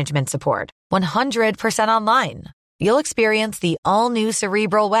medication management support. 100% online. You'll experience the all-new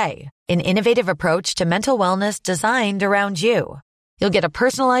Cerebral Way, an innovative approach to mental wellness designed around you. You'll get a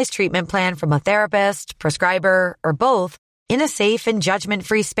personalized treatment plan from a therapist, prescriber, or both in a safe and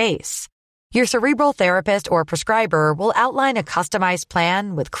judgment-free space. Your Cerebral therapist or prescriber will outline a customized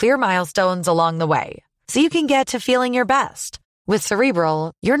plan with clear milestones along the way, so you can get to feeling your best. With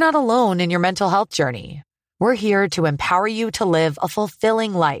Cerebral, you're not alone in your mental health journey. We're here to empower you to live a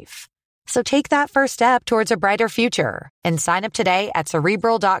fulfilling life. So take that first step towards a brighter future and sign up today at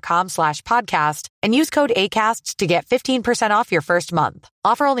Cerebral.com/podcast and use code ACAST to get 15% off your first month.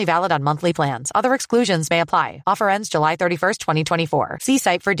 Offer only valid on monthly plans. Other exclusions may apply. Offer ends July 31st, 2024. See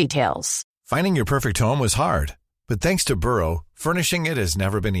site for details. Finding your perfect home was hard, but thanks to Burrow, furnishing it has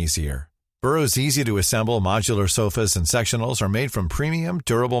never been easier. Burrow's easy-to-assemble modular sofas and sectionals are made from premium,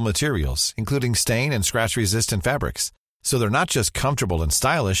 durable materials, including stain and scratch-resistant fabrics. So they're not just comfortable and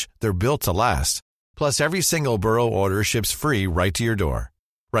stylish, they're built to last. Plus, every single Burrow order ships free right to your door.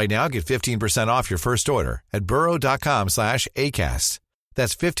 Right now, get 15% off your first order at burrow.com/ACAST.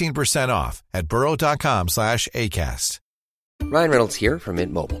 That's 15% off at burrow.com/ACAST. Ryan Reynolds here from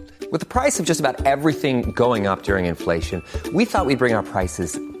Mint Mobile. With the price of just about everything going up during inflation, we thought we'd bring our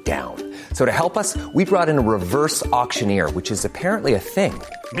prices down. So to help us, we brought in a reverse auctioneer, which is apparently a thing.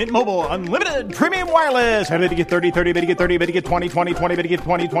 Mint Mobile Unlimited Premium Wireless. How to get 30, 30, bit to get 30, bit to get 20, 20, 20, bit to get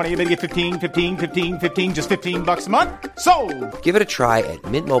 20, 20, bit to get 15, 15, 15, 15, just $15 a month? Sold! Give it a try at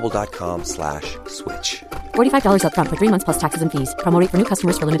mintmobile.com/switch. $45 up front for 3 months plus taxes and fees. Promo rate for new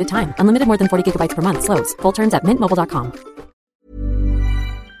customers for limited time. Unlimited more than 40 gigabytes per month. Slows full terms at mintmobile.com.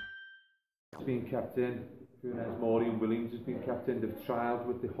 It's been kept in. Funes Mori and Williams has been kept in. They've trialled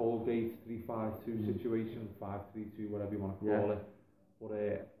with the Holgate 3-5-2 situation, 5-3-2, whatever you want to call it. But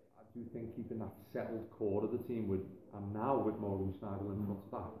I do think keeping that settled core of the team and now with Morgan Schneider in front of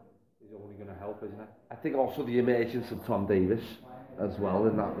that is only going to help, isn't it? I think also the emergence of Tom Davis as well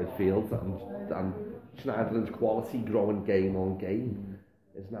in that midfield and Schneiderlin's quality growing game on game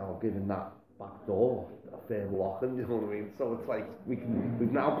is now giving that back door a firm lock, and you know what I mean. So it's like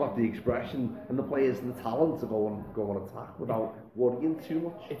we've now got the expression and the players and the talent to go on attack without worrying too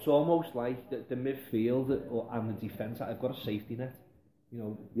much. It's almost like the midfield and the defence have got a safety net. You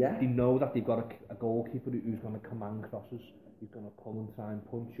know, they know that they've got a goalkeeper who's going to command crosses, who's going to pull and try and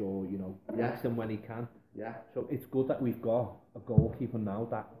punch, or press them when he can. Yeah. So it's good that we've got a goalkeeper now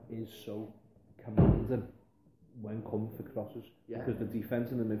that is so commanding when coming for crosses, because the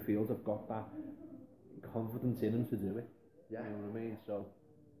defence and the midfield have got that confidence in him to do it. You know what I mean? So,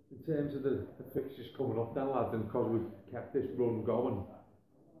 in terms of the fixtures coming up then, lads, and because we've kept this run going,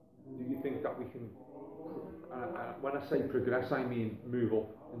 do you think that we can, when I say progress, I mean move up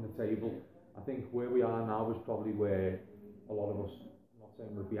in the table? I think where we are now is probably where a lot of us, I'm not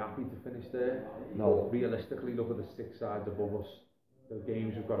saying we'd be happy to finish there, but realistically look at the 6 sides above us, the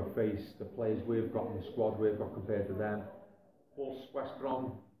games we've got to face, the players we've got in the squad we've got compared to them, plus West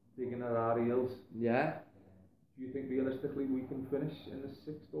Brom digging at our heels. Yeah. Do you think realistically we can finish in the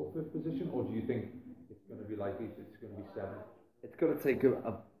 6th or 5th position, or do you think it's going to be likely it's going to be 7th? It's going to take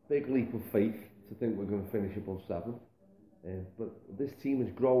a big leap of faith to think we're going to finish above 7th. But this team is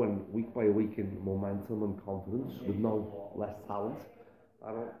growing week by week in momentum and confidence with no less talent.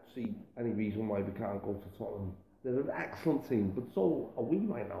 I don't see any reason why we can't go to Tottenham. They're an excellent team, but so are we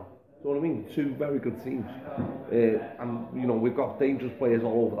right now. Do you know what I mean? 2 very good teams. And, we've got dangerous players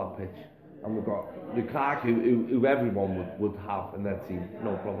all over that pitch. And we've got Lukaku, who everyone would have in their team,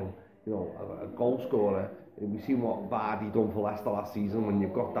 no problem. A goal scorer. We've seen what Vardy done for Leicester last season. When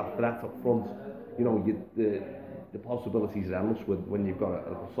you've got that threat up front, the possibilities are endless when you've got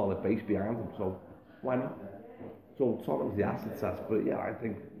a solid base behind them. So, why not? So, Tottenham's the asset test. But I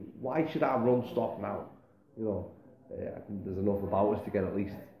think, why should our run stop now? I think there's enough about us to get at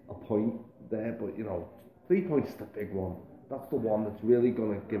least a point there, but 3 points is the big one. That's the one that's really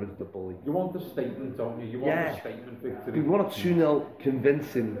going to give us the bully. You want the statement, don't you? You want the statement victory. We want a 2-0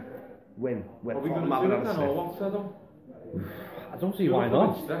 convincing win. Are we going to do it then, or what's said on? don't see why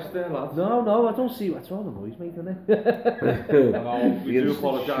not. Stressed there, lads. No, I don't see. That's all the noise, mate, isn't it? We do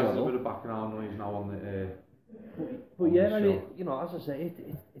apologise. There's a bit of background noise now on the. But yeah, I mean, you know, as I say,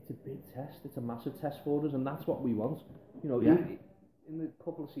 it's a big test. It's a massive test for us, and that's what we want. You know, in the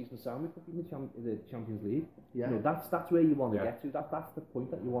couple of seasons down, we could be in the Champions League. Yeah. You know, that's where you want to get to. That's the point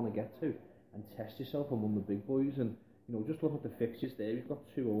that you want to get to, and test yourself among the big boys. And you know, just look at the fixtures there. We've got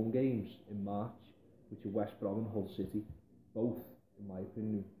 2 home games in March, which are West Brom and Hull City. Both, in my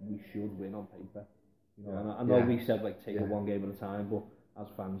opinion, we should win on paper. You know, and I know we said like take it one game at a time, but as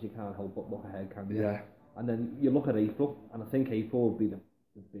fans, you can't help but look ahead, can you? Yeah. And then you look at April, and I think April will be the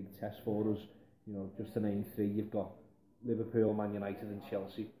big test for us. You know, just to name 3, you've got Liverpool, Man United and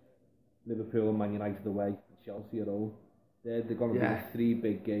Chelsea. Liverpool and Man United away, Chelsea at home. They're going to be the 3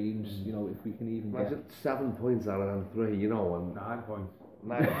 big games, you know, if we can even get 7 points out of them 3, you know, and 9 points.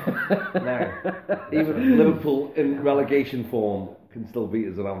 No. Even Liverpool in relegation form can still beat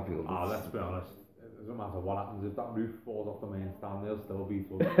us at Anfield. Let's be honest. It doesn't matter what happens. If that roof falls off the main stand, they'll still beat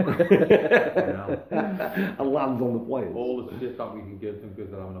us. And lands on the players. All the shit that we can give them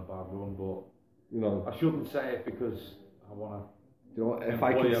because they're having a bad run, but you know, I shouldn't say it because I want to. You know, if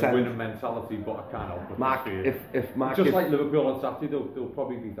I can send winning mentality, but I can't help it. Mark, if Mark, just like Liverpool on Saturday, they'll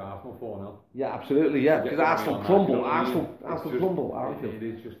probably beat Arsenal 4-0. Yeah, absolutely, yeah. Because Arsenal crumble, Arsenal crumble. It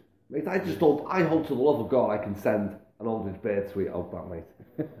is just. Mate, I hope to the love of God I can send an Aldridge Bird tweet out that, mate.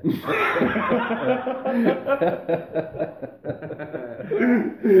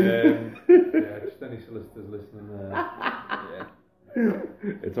 Just any solicitors listening.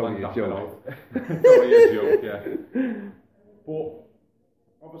 It's only a joke. It's only a joke, yeah. But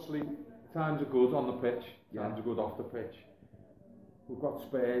obviously, times are good on the pitch. Times are good off the pitch. We've got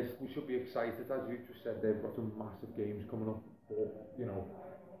Spurs. We should be excited, as you just said. They've got some massive games coming up. But you know,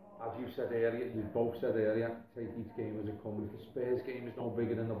 as you said earlier, you both said earlier, take each game as it comes. The Spurs game is no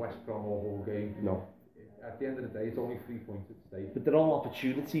bigger than the West Brom or Hull game. No. At the end of the day, it's only 3 points at stake. But they're all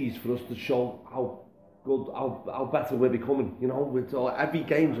opportunities for us to show how better we're becoming. You know, every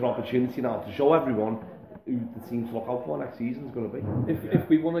game's an opportunity now to show everyone who the team to look out for next season is going to be. If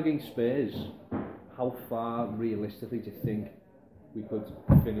we won against Spurs, how far realistically do you think we could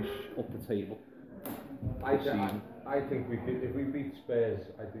finish up the table? I think we could. If we beat Spurs,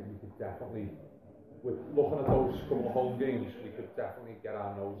 I think we could definitely. With looking at those couple of home games, we could definitely get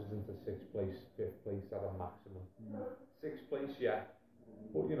our noses into 6th place, 5th place at a maximum. 6th place, yeah.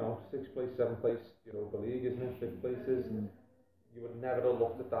 But you know, 6th place, 7th place, Europa League, isn't it? 5th place is. You would never have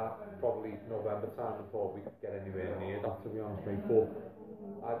looked at that probably November time and thought we could get anywhere near that, to be honest, mate. But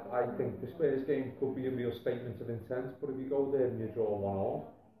I think the Spurs game could be a real statement of intent. But if you go there and you draw 1-1,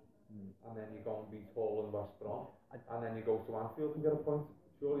 and then you go and beat Hull and West Brom, and then you go to Anfield and get a point,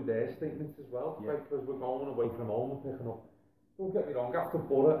 surely they're statements as well, right? Because we're going away from home and picking up. Don't get me wrong, after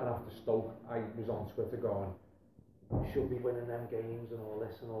Borough and after Stoke, I was on Twitter going, we should be winning them games and all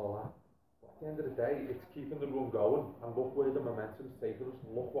this and all that. At the end of the day, it's keeping the run going, and look where the momentum's taken us.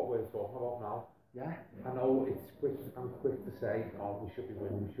 Look what we're talking about now. Yeah. I know I'm quick to say, we should be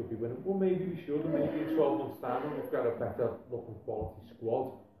winning. Well, maybe we should, and maybe in 12 months' time, when we've got a better looking quality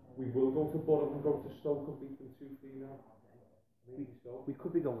squad, we will go to Borough and go to Stoke and beat them 2-3 now. Maybe so. We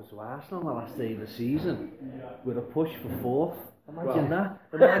could be going to Arsenal on the last day of the season with a push for 4th. Imagine that.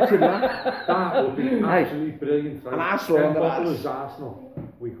 That would be absolutely brilliant. Right? And Arsenal on the last. Arsenal,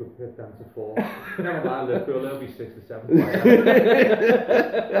 we could put them to 4. Never mind, Liverpool, they'll be 6th or 7th.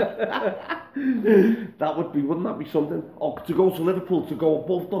 Wouldn't that be something? Or to go to Liverpool, to go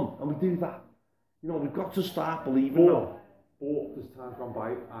above them, and we do that. You know, we've got to start believing now. But there's time gone by,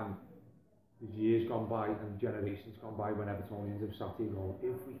 and there's years gone by, and generations gone by when Evertonians have sat here going,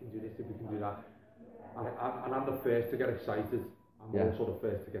 if we can do this, if we can do that. And I'm the first to get excited. I'm also the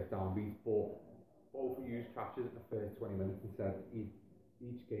first to get downbeat. But both of you captured it in the first 20 minutes and said,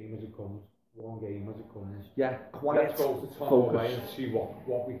 each game as it comes, one game as it comes. Yeah, quiet. Let's go to Tom away and see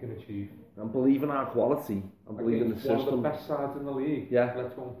what we can achieve. And believe in our quality. And believe in the system. One of the best sides in the league. Yeah.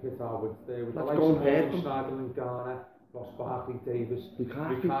 Let's go and pit our wits there. With Let's the go and hurt them. Schneiderlin, Garner, Ross Barkley, Davis,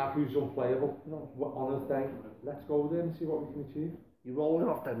 Lukaku's unplayable. On his day, let's go there and see what we can achieve. You're rolling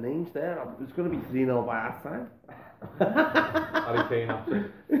off their names there. It's going to be 3-0 by half time. Harry Kane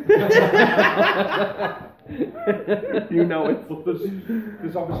after. You know it. But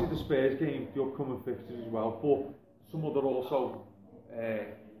there's obviously the Spurs game, the upcoming fixtures as well. But some other also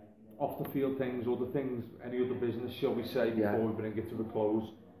off the field things, other things, any other business, shall we say, before we bring it to a close.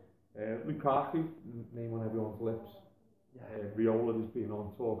 Lukaku, name on everyone's lips. Viola has been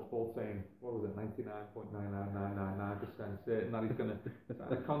on TalkSport saying, what was it, 99.99999% certain that he's going to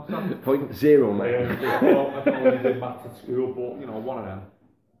sign a contract. 0.0, mate. I don't know if he did maths at school, but, you know, one of them.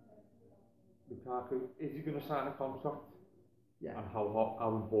 Lukaku, is he going to sign a contract? Yeah. And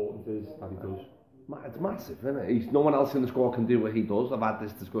how important is that he does? It's massive, isn't it? No one else in the squad can do what he does. I've had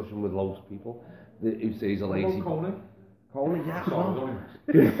this discussion with loads of people who say he's a lazy. Coney, yeah.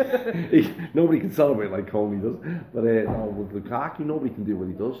 Nobody can celebrate like Coney does. But no, with Lukaku, nobody can do what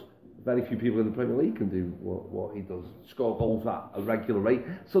he does. Very few people in the Premier League can do what he does. Score goals at a regular rate.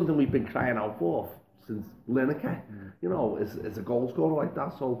 Something we've been crying out for since Lineker. You know, is a goal scorer like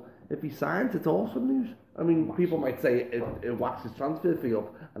that. So if he signs, it's awesome news. I mean, people might say it whacks his transfer fee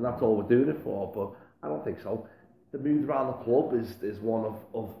up, and that's all we're doing it for, but I don't think so. The mood around the club is one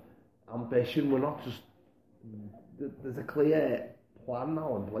of ambition. We're not just... There's a clear plan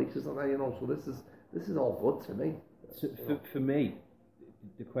now in place, isn't there? You know, so this is all good to me. So for me,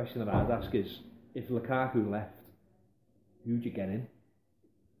 the question that I'd ask is, if Lukaku left, who'd you get in?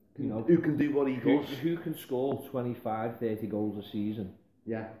 You know, who can do what he does? Who can score 25, 30 goals a season?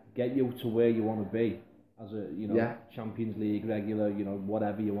 Yeah. Get you to where you want to be as a, Champions League regular,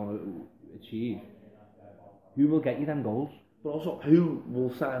 whatever you want to achieve. Who will get you them goals? But also, who will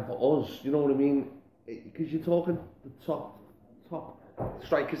sign for us? You know what I mean? Because you're talking the top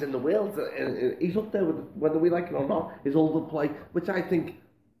strikers in the world. He's up there with, whether we like it or not, his older play, which I think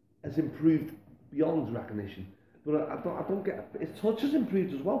has improved beyond recognition. But I don't get... His touch has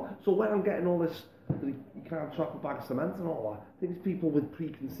improved as well. So when I'm getting all this, that he can't chop a bag of cement and all that, I think it's people with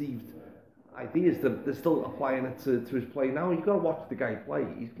preconceived ideas that they're still applying it to his play now. You've got to watch the guy play.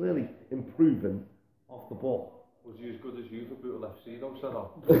 He's clearly improving off the ball. Was he as good as you for Bootle FC though, Sarah?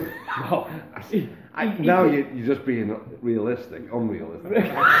 No. Now you're just being unrealistic.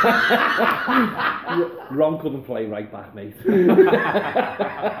 Ron couldn't play right back, mate.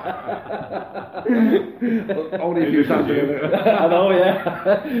 Only if you started in it. I know,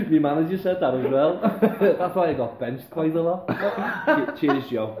 yeah. My manager said that as well. That's why I got benched quite a lot. Cheers,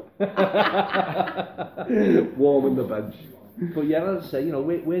 Joe. Warming the bench. But yeah, as I say,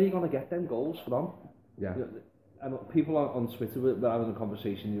 where are you going to get them goals from? Yeah. And people on Twitter were having a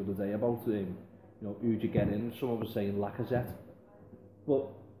conversation the other day about who'd you get in. Someone was saying Lacazette, but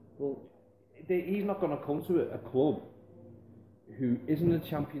he's not going to come to a club who isn't a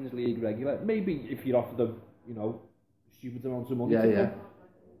Champions League regular. Maybe if you offer them, stupid amounts of money to them,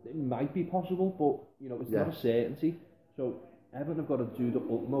 it might be possible, but it's not a certainty. So Everton have got to do the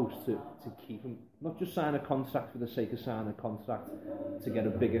utmost to keep him, not just sign a contract for the sake of signing a contract to get a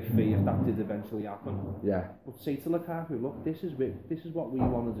bigger fee if that did eventually happen. Yeah. But say to Lukaku, look, this is what we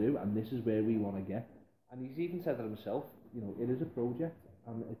want to do, and this is where we want to get. And he's even said that himself. It is a project,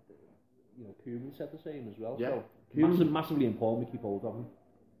 and Koeman said the same as well. Yeah. So massively important we keep hold of him.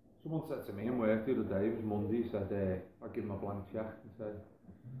 Someone said to me in work the other day, it was Monday, he said, I'd give him a blank cheque and said,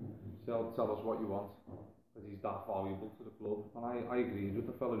 tell us what you want, because he's that valuable to the club. And I agreed with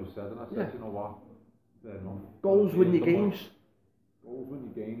the fellow who said, and I said, you know what, fair enough. Goals win your games. Goals win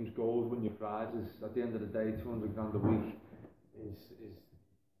your games, goals win your prizes. At the end of the day, 200 grand a week is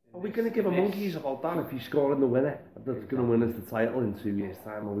are we going to give a monkeys about that if he's scoring the winner that's going to win us the title in 2 years'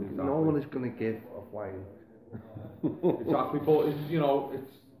 time? Exactly. No one is going to give a flying. Exactly, but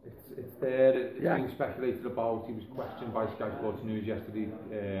it's there. It's being speculated about. He was questioned by Sky Sports News yesterday,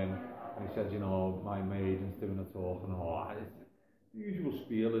 and he said, my agent's doing a talk and all that. It's the usual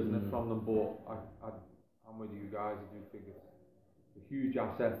spiel, isn't it, from them? But I'm with you guys. I do think it's a huge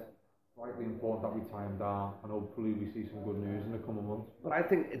asset. Vitally important that we tie him down, and hopefully we see some good news in the coming months. But I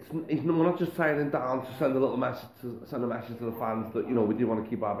think we're not just tying him down to send a message to the fans that we do want to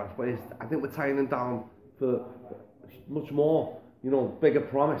keep our best players. I think we're tying him down for much more. Bigger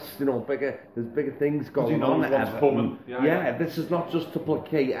promise. There's bigger things going on. What's coming. Yeah, this is not just to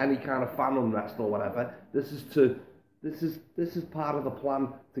placate any kind of fan unrest or whatever. This is part of the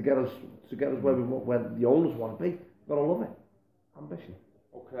plan to get us where the owners want to be. Gotta love it. Ambition.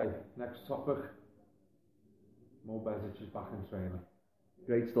 Okay, next topic. Mo Bezic is back in training.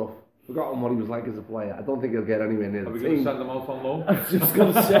 Great stuff. Forgotten what he was like as a player. I don't think he'll get anywhere near the team. Are we going to send him out on loan? I was just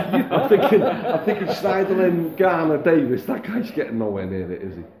going to say. I'm thinking Schneiderlin, Garner, Davis. That guy's getting nowhere near it,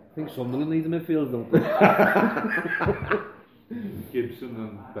 is he? I think Sunderland need a midfield, don't they? Gibson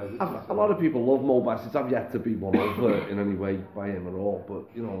and Bezic. A lot of people love Mo Bezic. I've yet to be won over in any way by him at all. But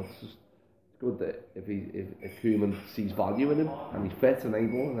it's just good that if Koeman sees value in him and he's fit and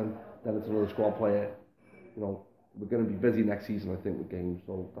able, and then it's another squad player. We're going to be busy next season, I think, with games,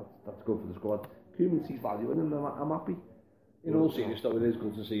 so that's good for the squad. Koeman sees value in him, and I'm happy. In all seriousness, though, it is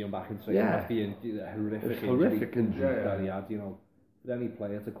good to see him back in training after the horrific injury that he had. You know, for any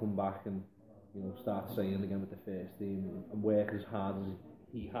player to come back and start training again with the first team and work as hard as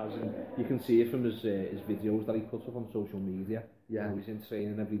he has, and you can see it from his videos that he puts up on social media. Yeah, he's in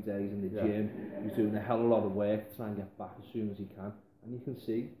training every day, he's in the gym, he's doing a hell of a lot of work to try and get back as soon as he can. And you can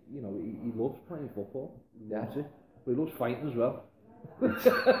see, he loves playing football. He loves it, but he loves fighting as well.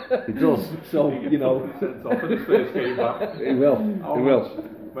 He does. So sent off in his first game back. He will.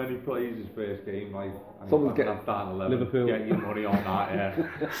 When he plays his first game, like someone's getting starting 11. Liverpool. Get your money on that, yeah.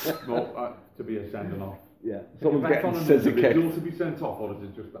 Not to be a sending off. Yeah. Someone's getting scissor kicked. To be sent off, or is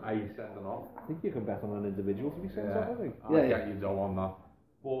it just a sending off? I think you can bet on an individual to be sent off. I think. I'll get you dough on that.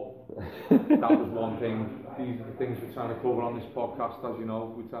 But that was one thing. These are the things we're trying to cover on this podcast, as you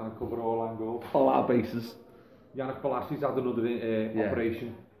know. We're trying to cover all angles. All our bases. Yannick Bolasy's had another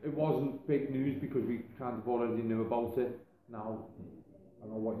operation. It wasn't big news because we kind of already knew about it. Now, I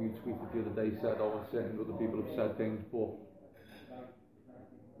don't know what you tweeted the other day said, certain other people have said things, but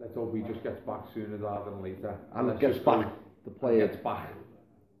let's hope he just gets back sooner rather than later. And gets back, the player gets back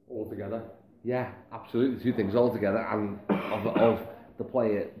altogether. Yeah, absolutely. Two things altogether, and of the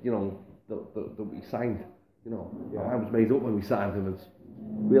player, that we signed. I was made up when we signed him. It's a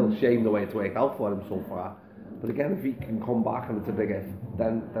real shame the way it's worked out for him so far. But again, if he can come back and it's a big if,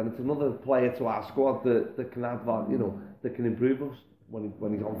 then it's another player to our squad that can add that, that can improve us when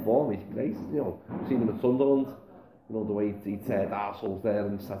he's on form. He's great. I've seen him at Sunderland. The way he teared arseholes there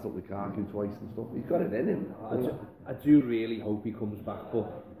and set up Lukaku twice and stuff. He's got it in him. I do really hope he comes back,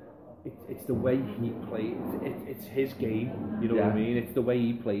 but it's the way he plays. It's his game. You know what I mean? It's the way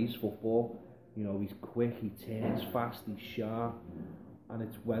he plays football. He's quick. He turns fast. He's sharp. And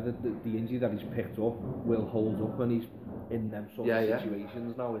it's whether the injury that he's picked up will hold up when he's in them sort of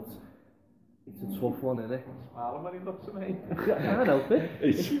situations. Now it's a tough one, isn't it? Smiling when he looks at me. I can't help it.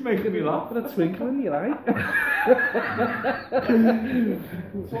 It's making me laugh. With a twinkle in your eye.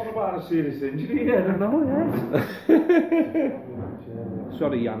 It's all about a serious injury here. I know, yes.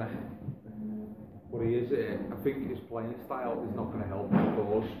 Sorry, Yannick. But he is. I think his playing style is not going to help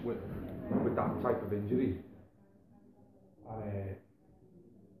us with that type of injury.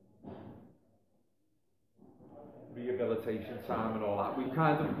 Rehabilitation time and all that.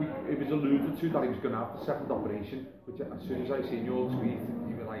 It was alluded to that he was going to have the second operation, which as soon as I seen your tweet,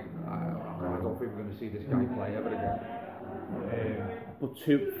 you were like, I don't think we're going to see this guy play ever again. But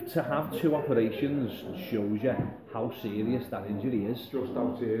to have two operations shows you how serious that injury is. Just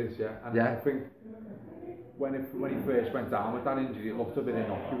how serious, yeah. And I think when he first went down with that injury, it looked a bit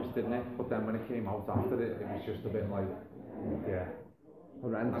innocuous, didn't it? But then when it came out after it was just a bit like,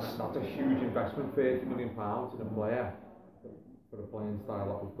 horrendous. That's a huge investment, £30 million in a player for the playing style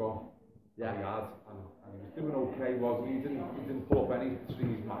that we've got. Yeah, he had, and he was doing okay, wasn't he? He didn't pull up any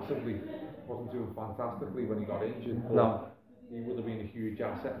trees massively. Wasn't doing fantastically when he got injured. No, he would have been a huge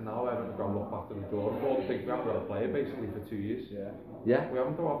asset. And now Everton have gone look back to the door. We haven't got a player basically for 2 years. Yeah. We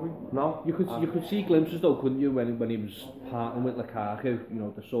haven't, though, have we? No. You could see glimpses though, couldn't you, when he was partnering with Lukaku?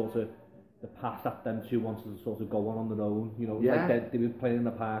 The sort of the path that them two wanted to sort of go on their own. Like they were playing in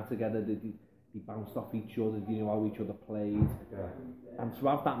the park together. They bounced off each other. They knew how each other played. Yeah. And to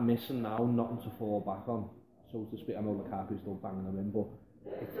have that missing now, nothing to fall back on, so to speak. I know Lukaku's still banging them in, but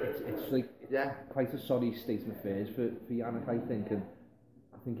it's like quite a sorry state of affairs for Yannick, I think, and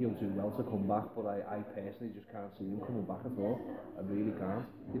I think he'll do well to come back. But I personally just can't see him coming back at all. I really can't.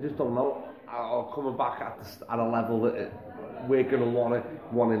 You just don't know. Or coming back at a level that we're going to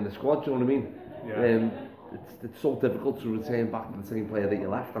want in the squad. Do you know what I mean? Yeah. It's so difficult to return back to the same player that you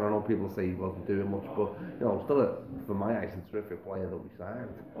left, and I know people say he wasn't doing much, but still for my eyes, a terrific player that we signed.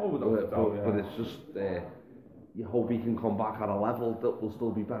 But it's just you hope he can come back at a level that will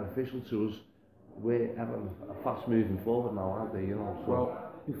still be beneficial to us. We're having a fast moving forward now, aren't they? So.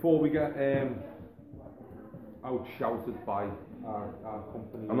 Well, before we get out-shouted by our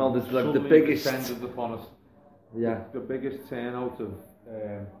company, I know there's like the biggest descended upon us. Yeah, the biggest turnout of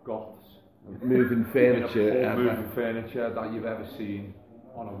goths. Moving furniture that you've ever seen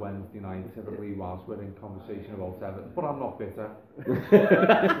on a Wednesday night, typically whilst we're in conversation about Everton. But I'm not bitter.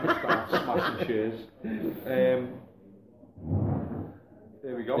 Start smashing chairs.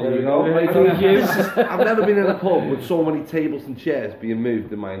 There we go. I've never been in a pub with so many tables and chairs being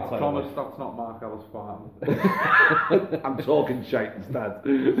moved in my entire life. I promise that's not Mark Ellis farm. I'm talking shite instead.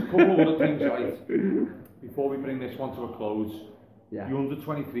 There's a couple of other things, right? Before we bring this one to a close. Yeah. The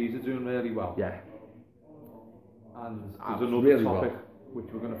under-23s are doing really well. Yeah. And there's another topic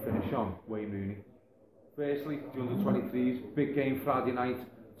which we're going to finish on, Wayne Rooney. Firstly, the under-23s, big game Friday night,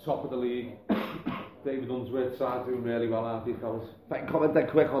 top of the league. David Unsworth's side doing really well, aren't they, fellas? If I can comment then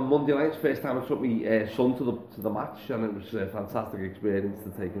quick on Monday night, first time I took my son to the match, and it was a fantastic experience to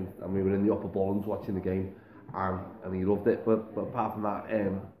take him, and we were in the upper Bullens watching the game, and he loved it. But apart from that,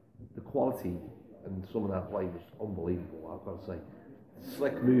 the quality and some of that play was unbelievable, I've got to say.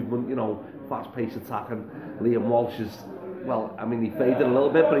 Slick movement, you know, fast-paced attacking. Liam Walsh is, well, I mean, he faded a little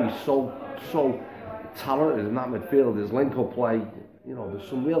bit, but he's so talented in that midfield. His link-up play, you know, there's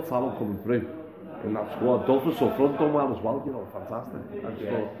some real talent coming through in that squad. Duffus up front done well as well, you know, fantastic. And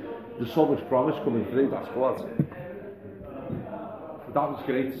so there's so much promise coming through that squad. That was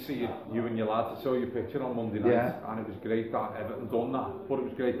great to see you and your lads. I saw your picture on Monday night, and it was great that Everton done that, but it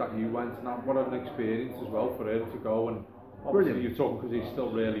was great that you went, and that, what an experience as well for him to go. And obviously you're talking because he's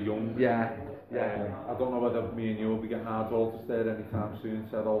still really young. Yeah. I don't know whether me and you will be getting our daughters there anytime soon,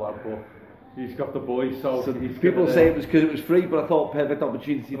 said all that, but he's got the boy, so he's people say it was because it was free, but I thought perfect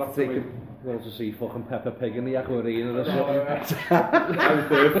opportunity to take him. Well, to see fucking Peppa Pig in the Echo Arena or something. I was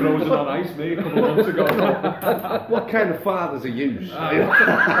there frozen on ice, me, a couple of months ago. What kind of fathers are you?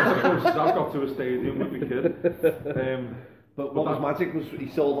 I've got to a stadium with my kid. But what was magic was he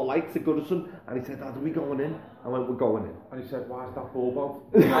saw the lights at Goodison and he said, Dad, are we going in? I went, we're going in. And he said, why is that ball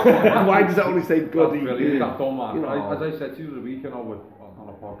out? Why does that only say good? That's brilliant, that done, man. You know, as I said to you the week, you know, on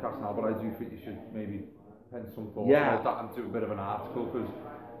a podcast now, but I do think you should maybe pen some thoughts about that and do a bit of an article, because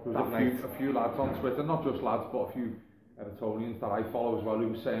there was a few lads on Twitter, not just lads, but a few Evertonians that I follow as well, who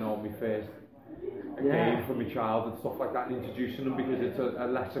were saying, my first game for my child and stuff like that, and introducing them because it's a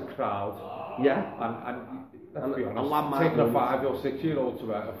lesser crowd. Yeah. And let's be honest, taking a 5 or 6 year old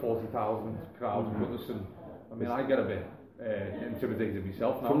to a 40,000 crowd in Goodison, I mean, I get a bit intimidated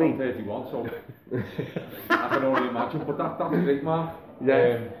myself now. I'm 31, so I can only imagine, but that's a great mark.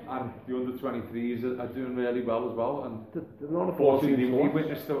 Yeah. And the under-23s are doing really well as well, and unfortunately he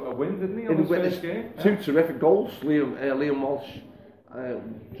witnessed a win, didn't he, on his first game? Two terrific goals. Liam Walsh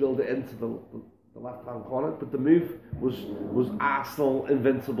drilled it into the left-hand corner, but the move was Arsenal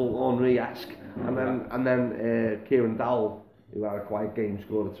invincible Henry-esque, and then Kieran Dowell, who had a quiet game,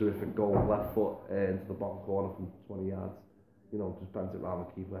 scored a terrific goal left foot into the bottom corner from 20 yards. You know, just bent it around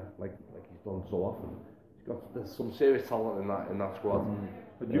the keeper like he's done so often. There's some serious talent in that squad.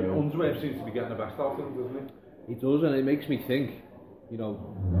 Unsworth seems to be getting the best out of him, doesn't he? He does, and it makes me think, you know,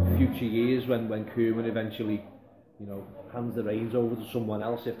 future years when Koeman eventually, you know, hands the reins over to someone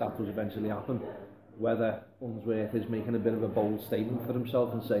else, if that does eventually happen, whether Unsworth is making a bit of a bold statement for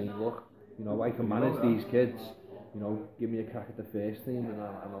himself and saying, look, you know, I can manage these kids, you know, give me a crack at the first team and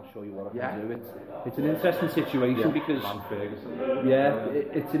I'll show you what I can do. It's an interesting situation because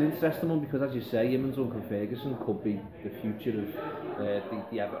it's an interesting one because, as you say, him and Duncan Ferguson could be the future of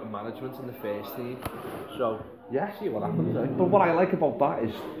the Everton management in the first team. So see what happens. But what I like about that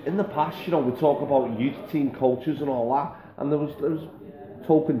is, in the past, you know, we talk about youth team coaches and all that, and there was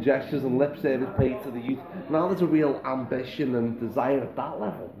token gestures and lip service paid to the youth. Now there's a real ambition and desire at that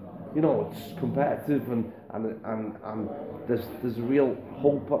level. You know, it's competitive and there's a real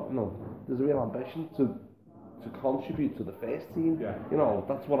hope, there's a real ambition to contribute to the first team. Yeah. You know,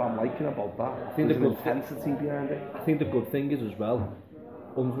 that's what I'm liking about that. I think there's an intensity behind it. I think the good thing is as well,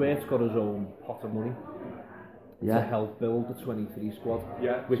 Unsworth's got his own pot of money to help build the 23 squad,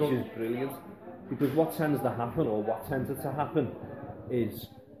 which is brilliant. Because what tends to happen, or what tended to happen, is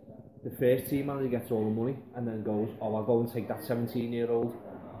the first team manager gets all the money and then goes, I'll go and take that 17-year-old.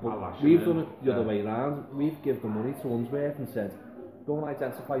 But we've done it the other way around. We've given the money to Unsworth and said, go and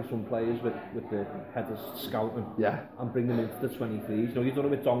identify some players with the head of scouting and bring them into the 23s. You know, you've done it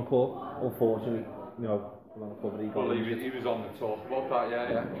with Doncourt, unfortunately, you know, he was on the talk about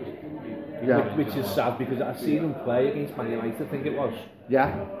that, which is sad because I've seen him play against Man United, I think it was.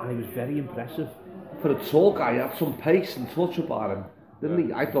 Yeah. And he was very impressive. For a tall guy, he had some pace and touch about him, didn't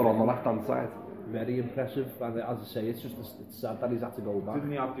he? I thought on the left-hand side. Very impressive, and as I say, it's sad that he's had to go back.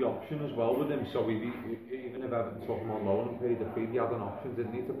 Didn't he have the option as well with him? So even if Everton took him on loan and paid the fee, he had an option,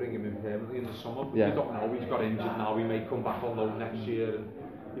 didn't he, to bring him in permanently in the summer? But you don't know, he's got injured now, he may come back on loan next year, and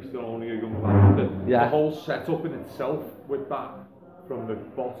he's still only a young lad. The whole setup in itself with that, from the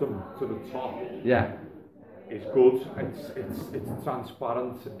bottom to the top, is good. It's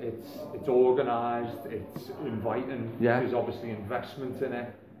transparent, it's organised, it's inviting. There's obviously investment in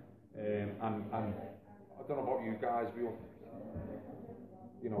it. And I don't know about you guys, we'll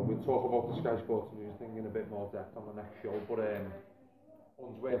talk about the Sky Sports News thing in a bit more depth on the next show, but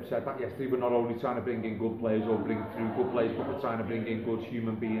Unsworth said that yesterday, we're not only trying to bring in good players or bring through good players, but we're trying to bring in good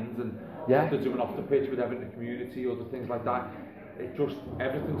human beings, and what they're doing off the pitch with Everton community, other things like that. It just,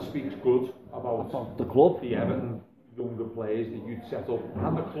 everything speaks good about the club, the Everton younger players that you'd set up,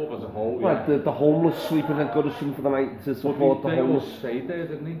 and the club as a whole. Right, the homeless sleeping at Goodison for the night to support the homeless. They all stayed there,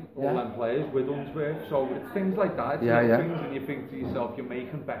 didn't he? All them players with Unsworth. So it's things like that. It's things that you think to yourself, you're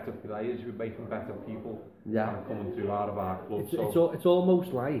making better players, you're making better people coming through out of our club. It's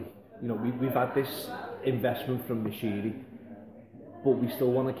almost like, you know, we've had this investment from Mashiri, but we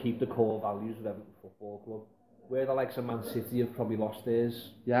still want to keep the core values of Everton Football Club. Where the likes of Man City have probably lost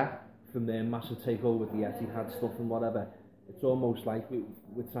theirs. Yeah. From their massive takeover with the Etihad stuff and whatever, it's almost like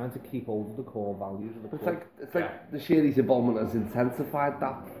we're trying to keep hold of the core values of the club. It's like the Sheri's involvement has intensified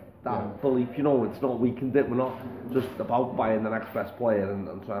that belief. You know, it's not weakened it. We're not just about buying the next best player and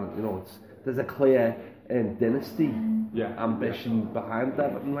trying. You know, there's a clear dynasty ambition behind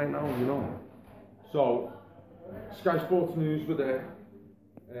Everton right now. You know. So, Sky Sports News were there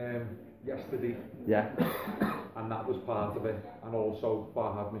yesterday. Yeah. And that was part of it, and also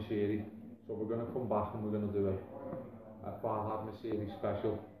Farhad Mashiri. So we're going to come back and we're going to do a Farhad Mashiri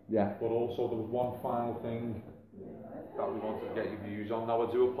special. Yeah. But also there was one final thing that we wanted to get your views on. Now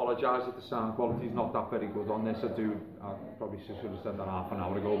I do apologise if the sound quality is not that very good on this. I probably should have said that half an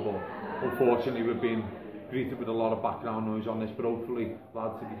hour ago, but unfortunately we've been greeted with a lot of background noise on this. But hopefully,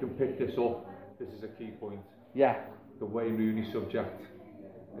 lads, if you can pick this up, this is a key point. Yeah. The Wayne Rooney subject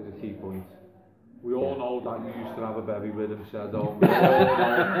is a key point. We all know that you used to have a bevy with him, said, oh, we all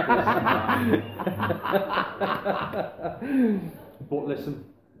know this. But listen,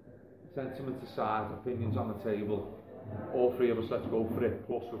 sentiment aside, opinions on the table, all three of us, let's go for it.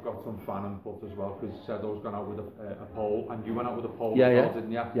 Plus we've got some fan input as well, because Sedo's gone out with a poll, and you went out with a poll as well,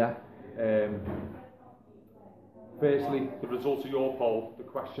 didn't you? Yeah. Firstly, the results of your poll, the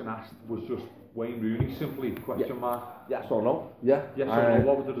question asked was just Wayne Rooney, simply, question mark. Yes or no? Yeah. Yes or no,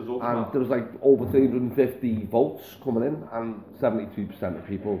 what were the results? And there was like over 350 votes coming in, and 72% of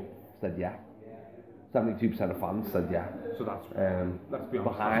people said yeah. 72% of fans said yeah. So that's, let's be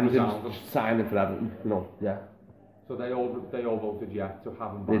honest, behind him signing for Everton, you know, yeah. So they all voted yeah to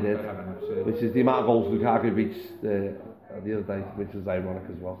have him back at Everton FC. Which is the amount of goals Lukaku reached the other day, which is ironic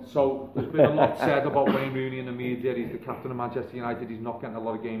as well. So there's been a lot said about Wayne Rooney in the media. He's the captain of Manchester United, he's not getting a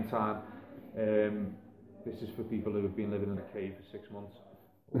lot of game time. This is for people who have been living in a cave for 6 months.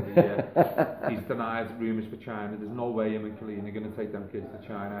 He's denied rumours for China. There's no way him and Colleen are going to take them kids to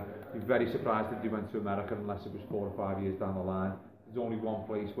China. He's very surprised if they went to America unless it was 4 or 5 years down the line. There's only one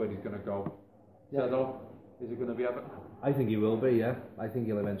place where he's going to go. Sedo, is it going to be Everton? I think he will be, yeah. I think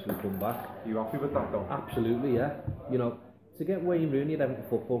he'll eventually come back. Are you happy with that though? Absolutely, yeah. You know, to get Wayne Rooney at Everton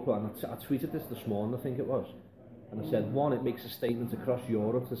Football Club, and I tweeted this morning, I think it was. And I said, one, it makes a statement across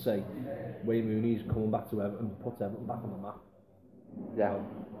Europe to say Wayne Rooney's coming back to Everton and puts Everton back on the map. Yeah.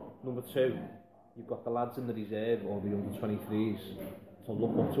 Number two, you've got the lads in the reserve or the under-23s to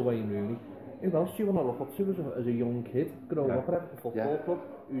look up to Wayne Rooney. Who else do you want to look up to as a young kid growing up at Everton Football Club,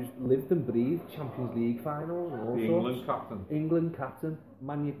 who's lived and breathed Champions League finals and all sorts? England captain. England captain,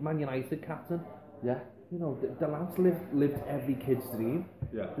 Man United captain. Yeah. You know, the lads lived every kid's dream.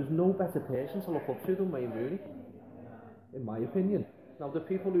 Yeah. There's no better person to look up to than Wayne Rooney, in my opinion. Now, the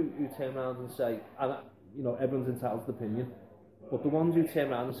people who turn around and say, and you know, everyone's entitled to opinion, but the ones who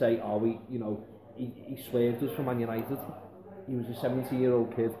turn around and say, he swerved us from Man United. He was a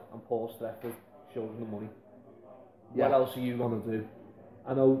 17-year-old kid, and Paul Stretford showed him the money. Yeah. What else are you going to do?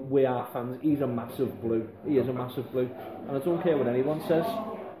 I know we are fans. He's a massive blue. He is a massive blue. And I don't care what anyone says.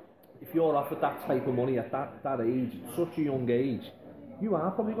 If you're offered that type of money at that age, such a young age, you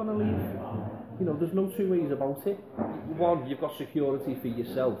are probably going to leave. You know, there's no two ways about it. One, you've got security for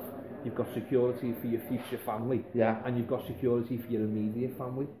yourself, you've got security for your future family, and you've got security for your immediate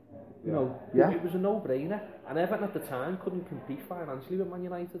family. You know, it was a no-brainer. And Everton at the time couldn't compete financially with Man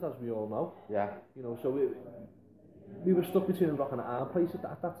United, as we all know. Yeah. You know, so we were stuck between a rock and a hard place at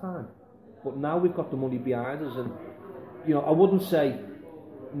that time. But now we've got the money behind us, and you know, I wouldn't say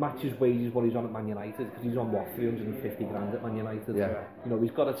matches wages what he's on at Man United, because he's on 350 grand at Man United. Yeah. You know,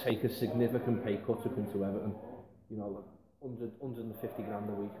 he's got to take a significant pay cut to come to Everton. You know, 150 grand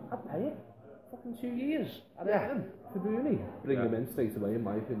a week. I'd pay it. Fucking 2 years at Everton for Rooney. Bring him in straight away, in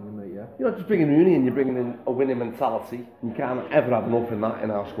my opinion, mate. Yeah. You're not just bringing Rooney in, you're bringing in a winning mentality. You can't ever have enough in that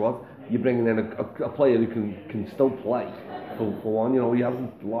in our squad. You're bringing in a player who can still play for one. You know, he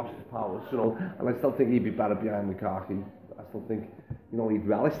hasn't lost his powers. You know, and I still think he'd be better behind Lukaku. I still think, you know, he'd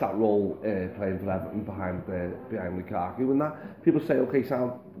relish that role playing for Everton behind Lukaku. And that people say, okay,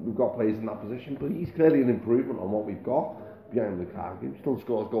 Sam, we've got players in that position, but he's clearly an improvement on what we've got behind Lukaku. He still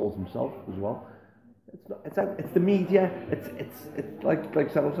scores goals himself as well. It's the media. It's like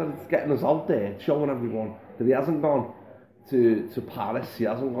Sam said, it's getting us out there. It's showing everyone that he hasn't gone. to Paris. He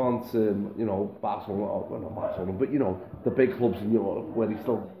hasn't gone to, you know, Barcelona, well not Barcelona, but you know, the big clubs in Europe where he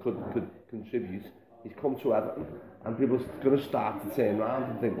still could contribute. He's come to Everton, and people are going to start to turn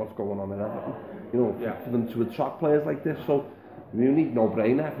around and think what's going on in Everton. You know, for them to attract players like this. So really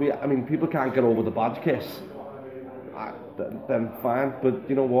no-brainer. I mean, people can't get over the badge kiss. Then fine, but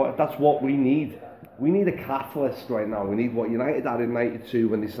you know what? That's what we need. We need a catalyst right now. We need what United had in '92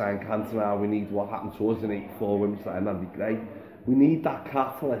 when they signed Cantona. We need what happened to us in '84 when we signed Andy Gray. We need that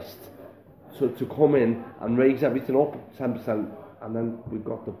catalyst to come in and raise everything up 10%, and then we've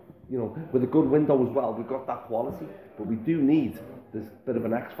got the, you know, with a good window as well, we've got that quality. But we do need this bit of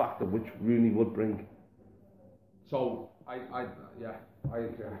an X factor, which Rooney would bring. So I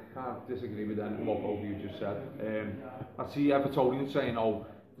can't disagree with anything what both of you just said. I see Evertonians saying, oh,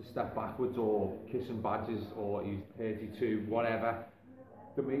 to step backwards or kissing badges or he's 32, whatever.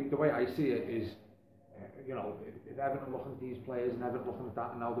 The way I see it is, you know, if Everton looking at these players and Everton looking at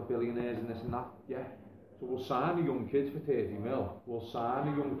that and now the billionaires and this and that, yeah. So we'll sign the young kids for 30 mil. We'll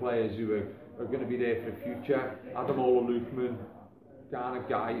sign the young players who are going to be there for the future. Ademola Lookman, Ghana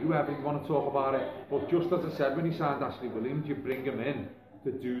Guy, whoever you want to talk about it. But just as I said, when he signed Ashley Williams, you bring him in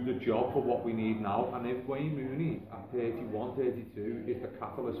to do the job for what we need now. And if Wayne Rooney at 31, 32 is the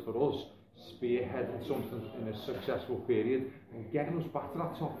catalyst for us, spearheading something in a successful period and getting us back to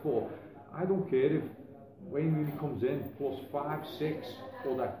that top four, I don't care if Wayne Rooney comes in plus 5, 6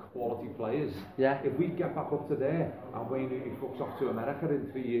 other quality players. Yeah. If we get back up to there and Wayne Rooney fucks off to America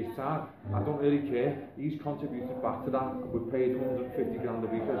in 3 years' time, I don't really care. He's contributed back to that. We paid him 150 grand a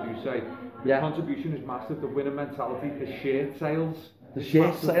week, as you say. The contribution is massive. The winning mentality, the shirt sales.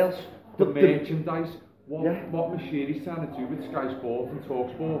 The merchandise. What Mashiri's trying to do with Sky Sports and Talk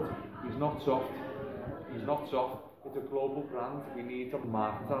Sport, he's not soft. It's a global brand. We need to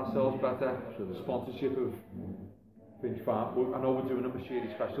market ourselves better. The sponsorship of Finch Farm. I know we're doing a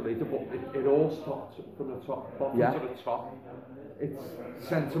Mashiri special later, but it all starts from the top, bottom to the top. It's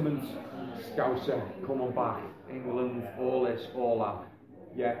sentiment, Scouser, coming back, England, all this, all that.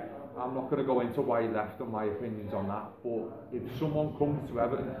 Yeah, I'm not going to go into why he left and my opinions on that, but if someone comes to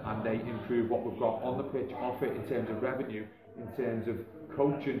Everton and they improve what we've got on the pitch, off it, in terms of revenue, in terms of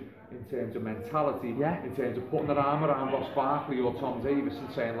coaching, in terms of mentality, in terms of putting their arm around Ross Barkley or Tom Davis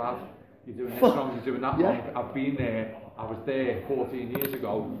and saying, lad, you're doing this wrong, you're doing that wrong. I've been there, I was there 14 years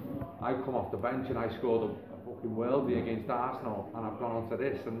ago. I come off the bench and I scored a fucking worldie against Arsenal, and I've gone on to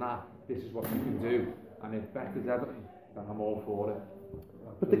this and that. This is what you can do, and if betters Everton, then I'm all for it.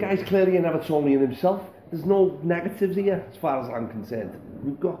 But the guy's clearly an Evertonian himself. There's no negatives here, as far as I'm concerned.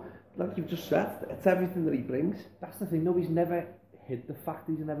 We've got, like you've just said, it's everything that he brings. That's the thing, though, he's never hid the fact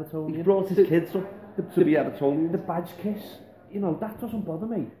he's an Evertonian. He brought his kids up to be Evertonian. The badge kiss, you know, that doesn't bother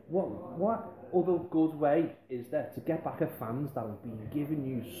me. What other good way is there to get back at fans that have been giving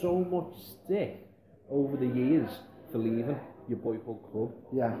you so much stick over the years for leaving your boyhood club?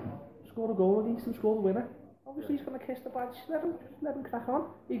 Yeah. Score a goal against him, score the winner. Obviously he's going to kiss the badge, let him crack on.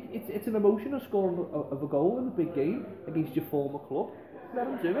 It's an emotion of scoring of a goal in a big game against your former club. Let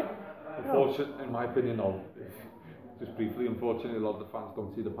him do it. Unfortunately, in my opinion, though, just briefly, unfortunately, a lot of the fans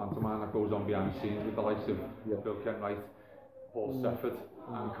don't see the pantomime that goes on behind the scenes with the likes of Bill Kenwright, Paul Stefford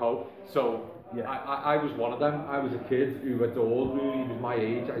and co. So I was one of them. I was a kid who adored Rooney. He was my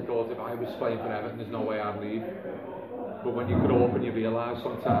age. I thought if I was playing for Everton, there's no way I'd leave. But when you grow up and you realise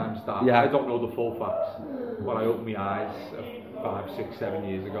sometimes that, I don't know the full facts, but I opened my eyes 5, 6, 7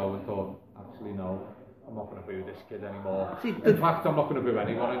 years ago and thought, actually no, I'm not going to boo this kid anymore. In fact, I'm not going to boo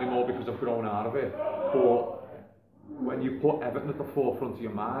anyone anymore because I've grown out of it. But when you put Everton at the forefront of your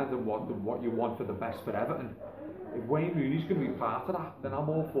mind and what you want for the best for Everton, if Wayne Rooney's going to be part of that, then I'm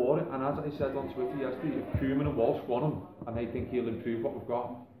all for it. And as I said on Twitter yesterday, if Koeman and Walsh want him and they think he'll improve what we've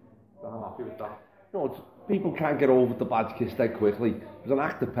got, then I'm happy with that. No, people can't get over the badge kiss that quickly. It was an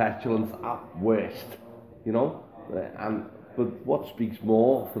act of petulance at worst, you know. But what speaks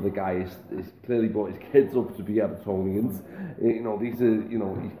more for the guy is clearly brought his kids up to be Evertonians. You know, these are, you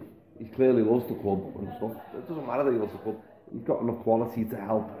know, he clearly loves the club and stuff. It doesn't matter that he loves the club. He's got enough quality to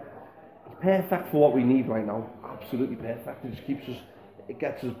help. He's perfect for what we need right now. Absolutely perfect. It just keeps us. It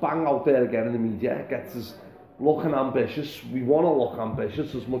gets us bang out there again in the media. It gets us looking ambitious. We want to look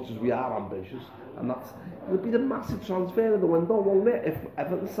ambitious as much as we are ambitious. And it'll be the massive transfer of the window, won't it? If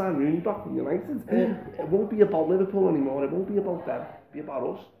Everton sign Rooney back from United, it won't be about Liverpool anymore. It won't be about them. It'll be about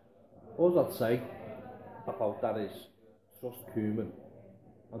us. All I'd say about that is trust Koeman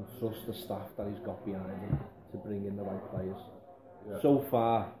and trust the staff that he's got behind him to bring in the right players. Yeah. So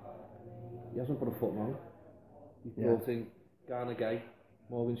far, he hasn't put a foot wrong. He's brought in Ghana Guy,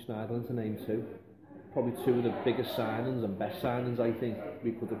 Morgan Schneiderlin to name two. probably two of the biggest signings and best signings I think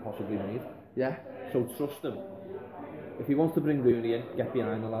we could have possibly made. Yeah. So trust him. If he wants to bring Rooney in, get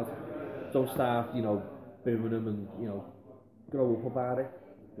behind the lad. Don't start, booing him and, grow up about it.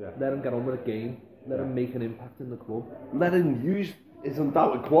 Yeah. Let him get on with the game. Let him make an impact in the club. Let him use his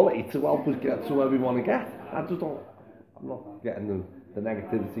undoubted quality to help us get to where we want to get. I'm not getting the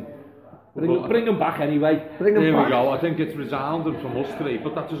negativity. Bring him back anyway. There we go. I think it's resounding from us today,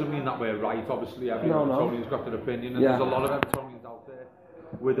 but that doesn't mean that we're right. Obviously, every Evertonian's got their opinion, and there's a lot of Evertonians out there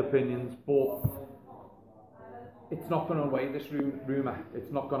with opinions, but it's not going away, this rumour.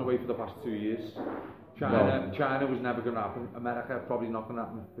 It's not gone away for the past 2 years. China was never going to happen. America probably not going to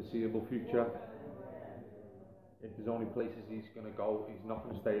happen in the foreseeable future. If there's only places he's going to go, he's not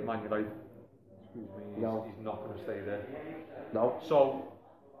going to stay at Man United. Excuse me, he's not going to stay there. No. So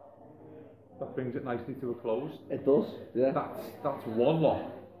that brings it nicely to a close. It does, yeah. That's one lot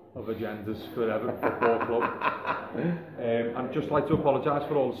of agendas for Everton Football Club. I'd just like to apologise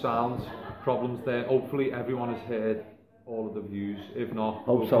for all the sounds problems there. Hopefully everyone has heard all of the views. If not,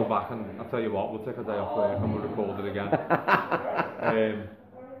 we'll go back and I'll tell you what, we'll take a day off work and we'll record it again.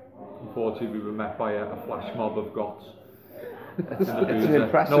 Unfortunately, we were met by a flash mob of goths. It's an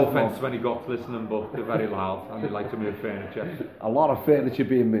impressive no offence to any goths listening, but they're very loud and they like to move furniture. A lot of furniture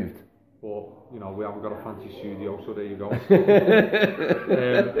being moved. But, we haven't got a fancy studio, so there you go.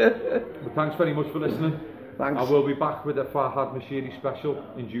 But thanks very much for listening. Thanks. I will be back with a Farhad Mashiri special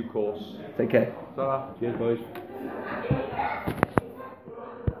in due course. Take care. Ta-ra. Cheers, boys.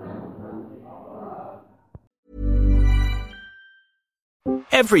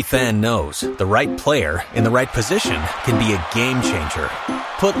 Every fan knows the right player in the right position can be a game changer.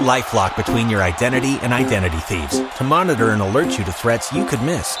 Put LifeLock between your identity and identity thieves to monitor and alert you to threats you could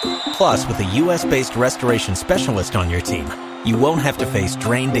miss. Plus, with a U.S.-based restoration specialist on your team, you won't have to face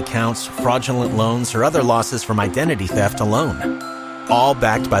drained accounts, fraudulent loans, or other losses from identity theft alone. All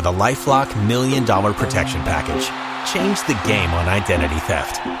backed by the LifeLock $1 Million Protection Package. Change the game on identity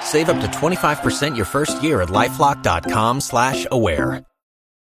theft. Save up to 25% your first year at LifeLock.com/aware.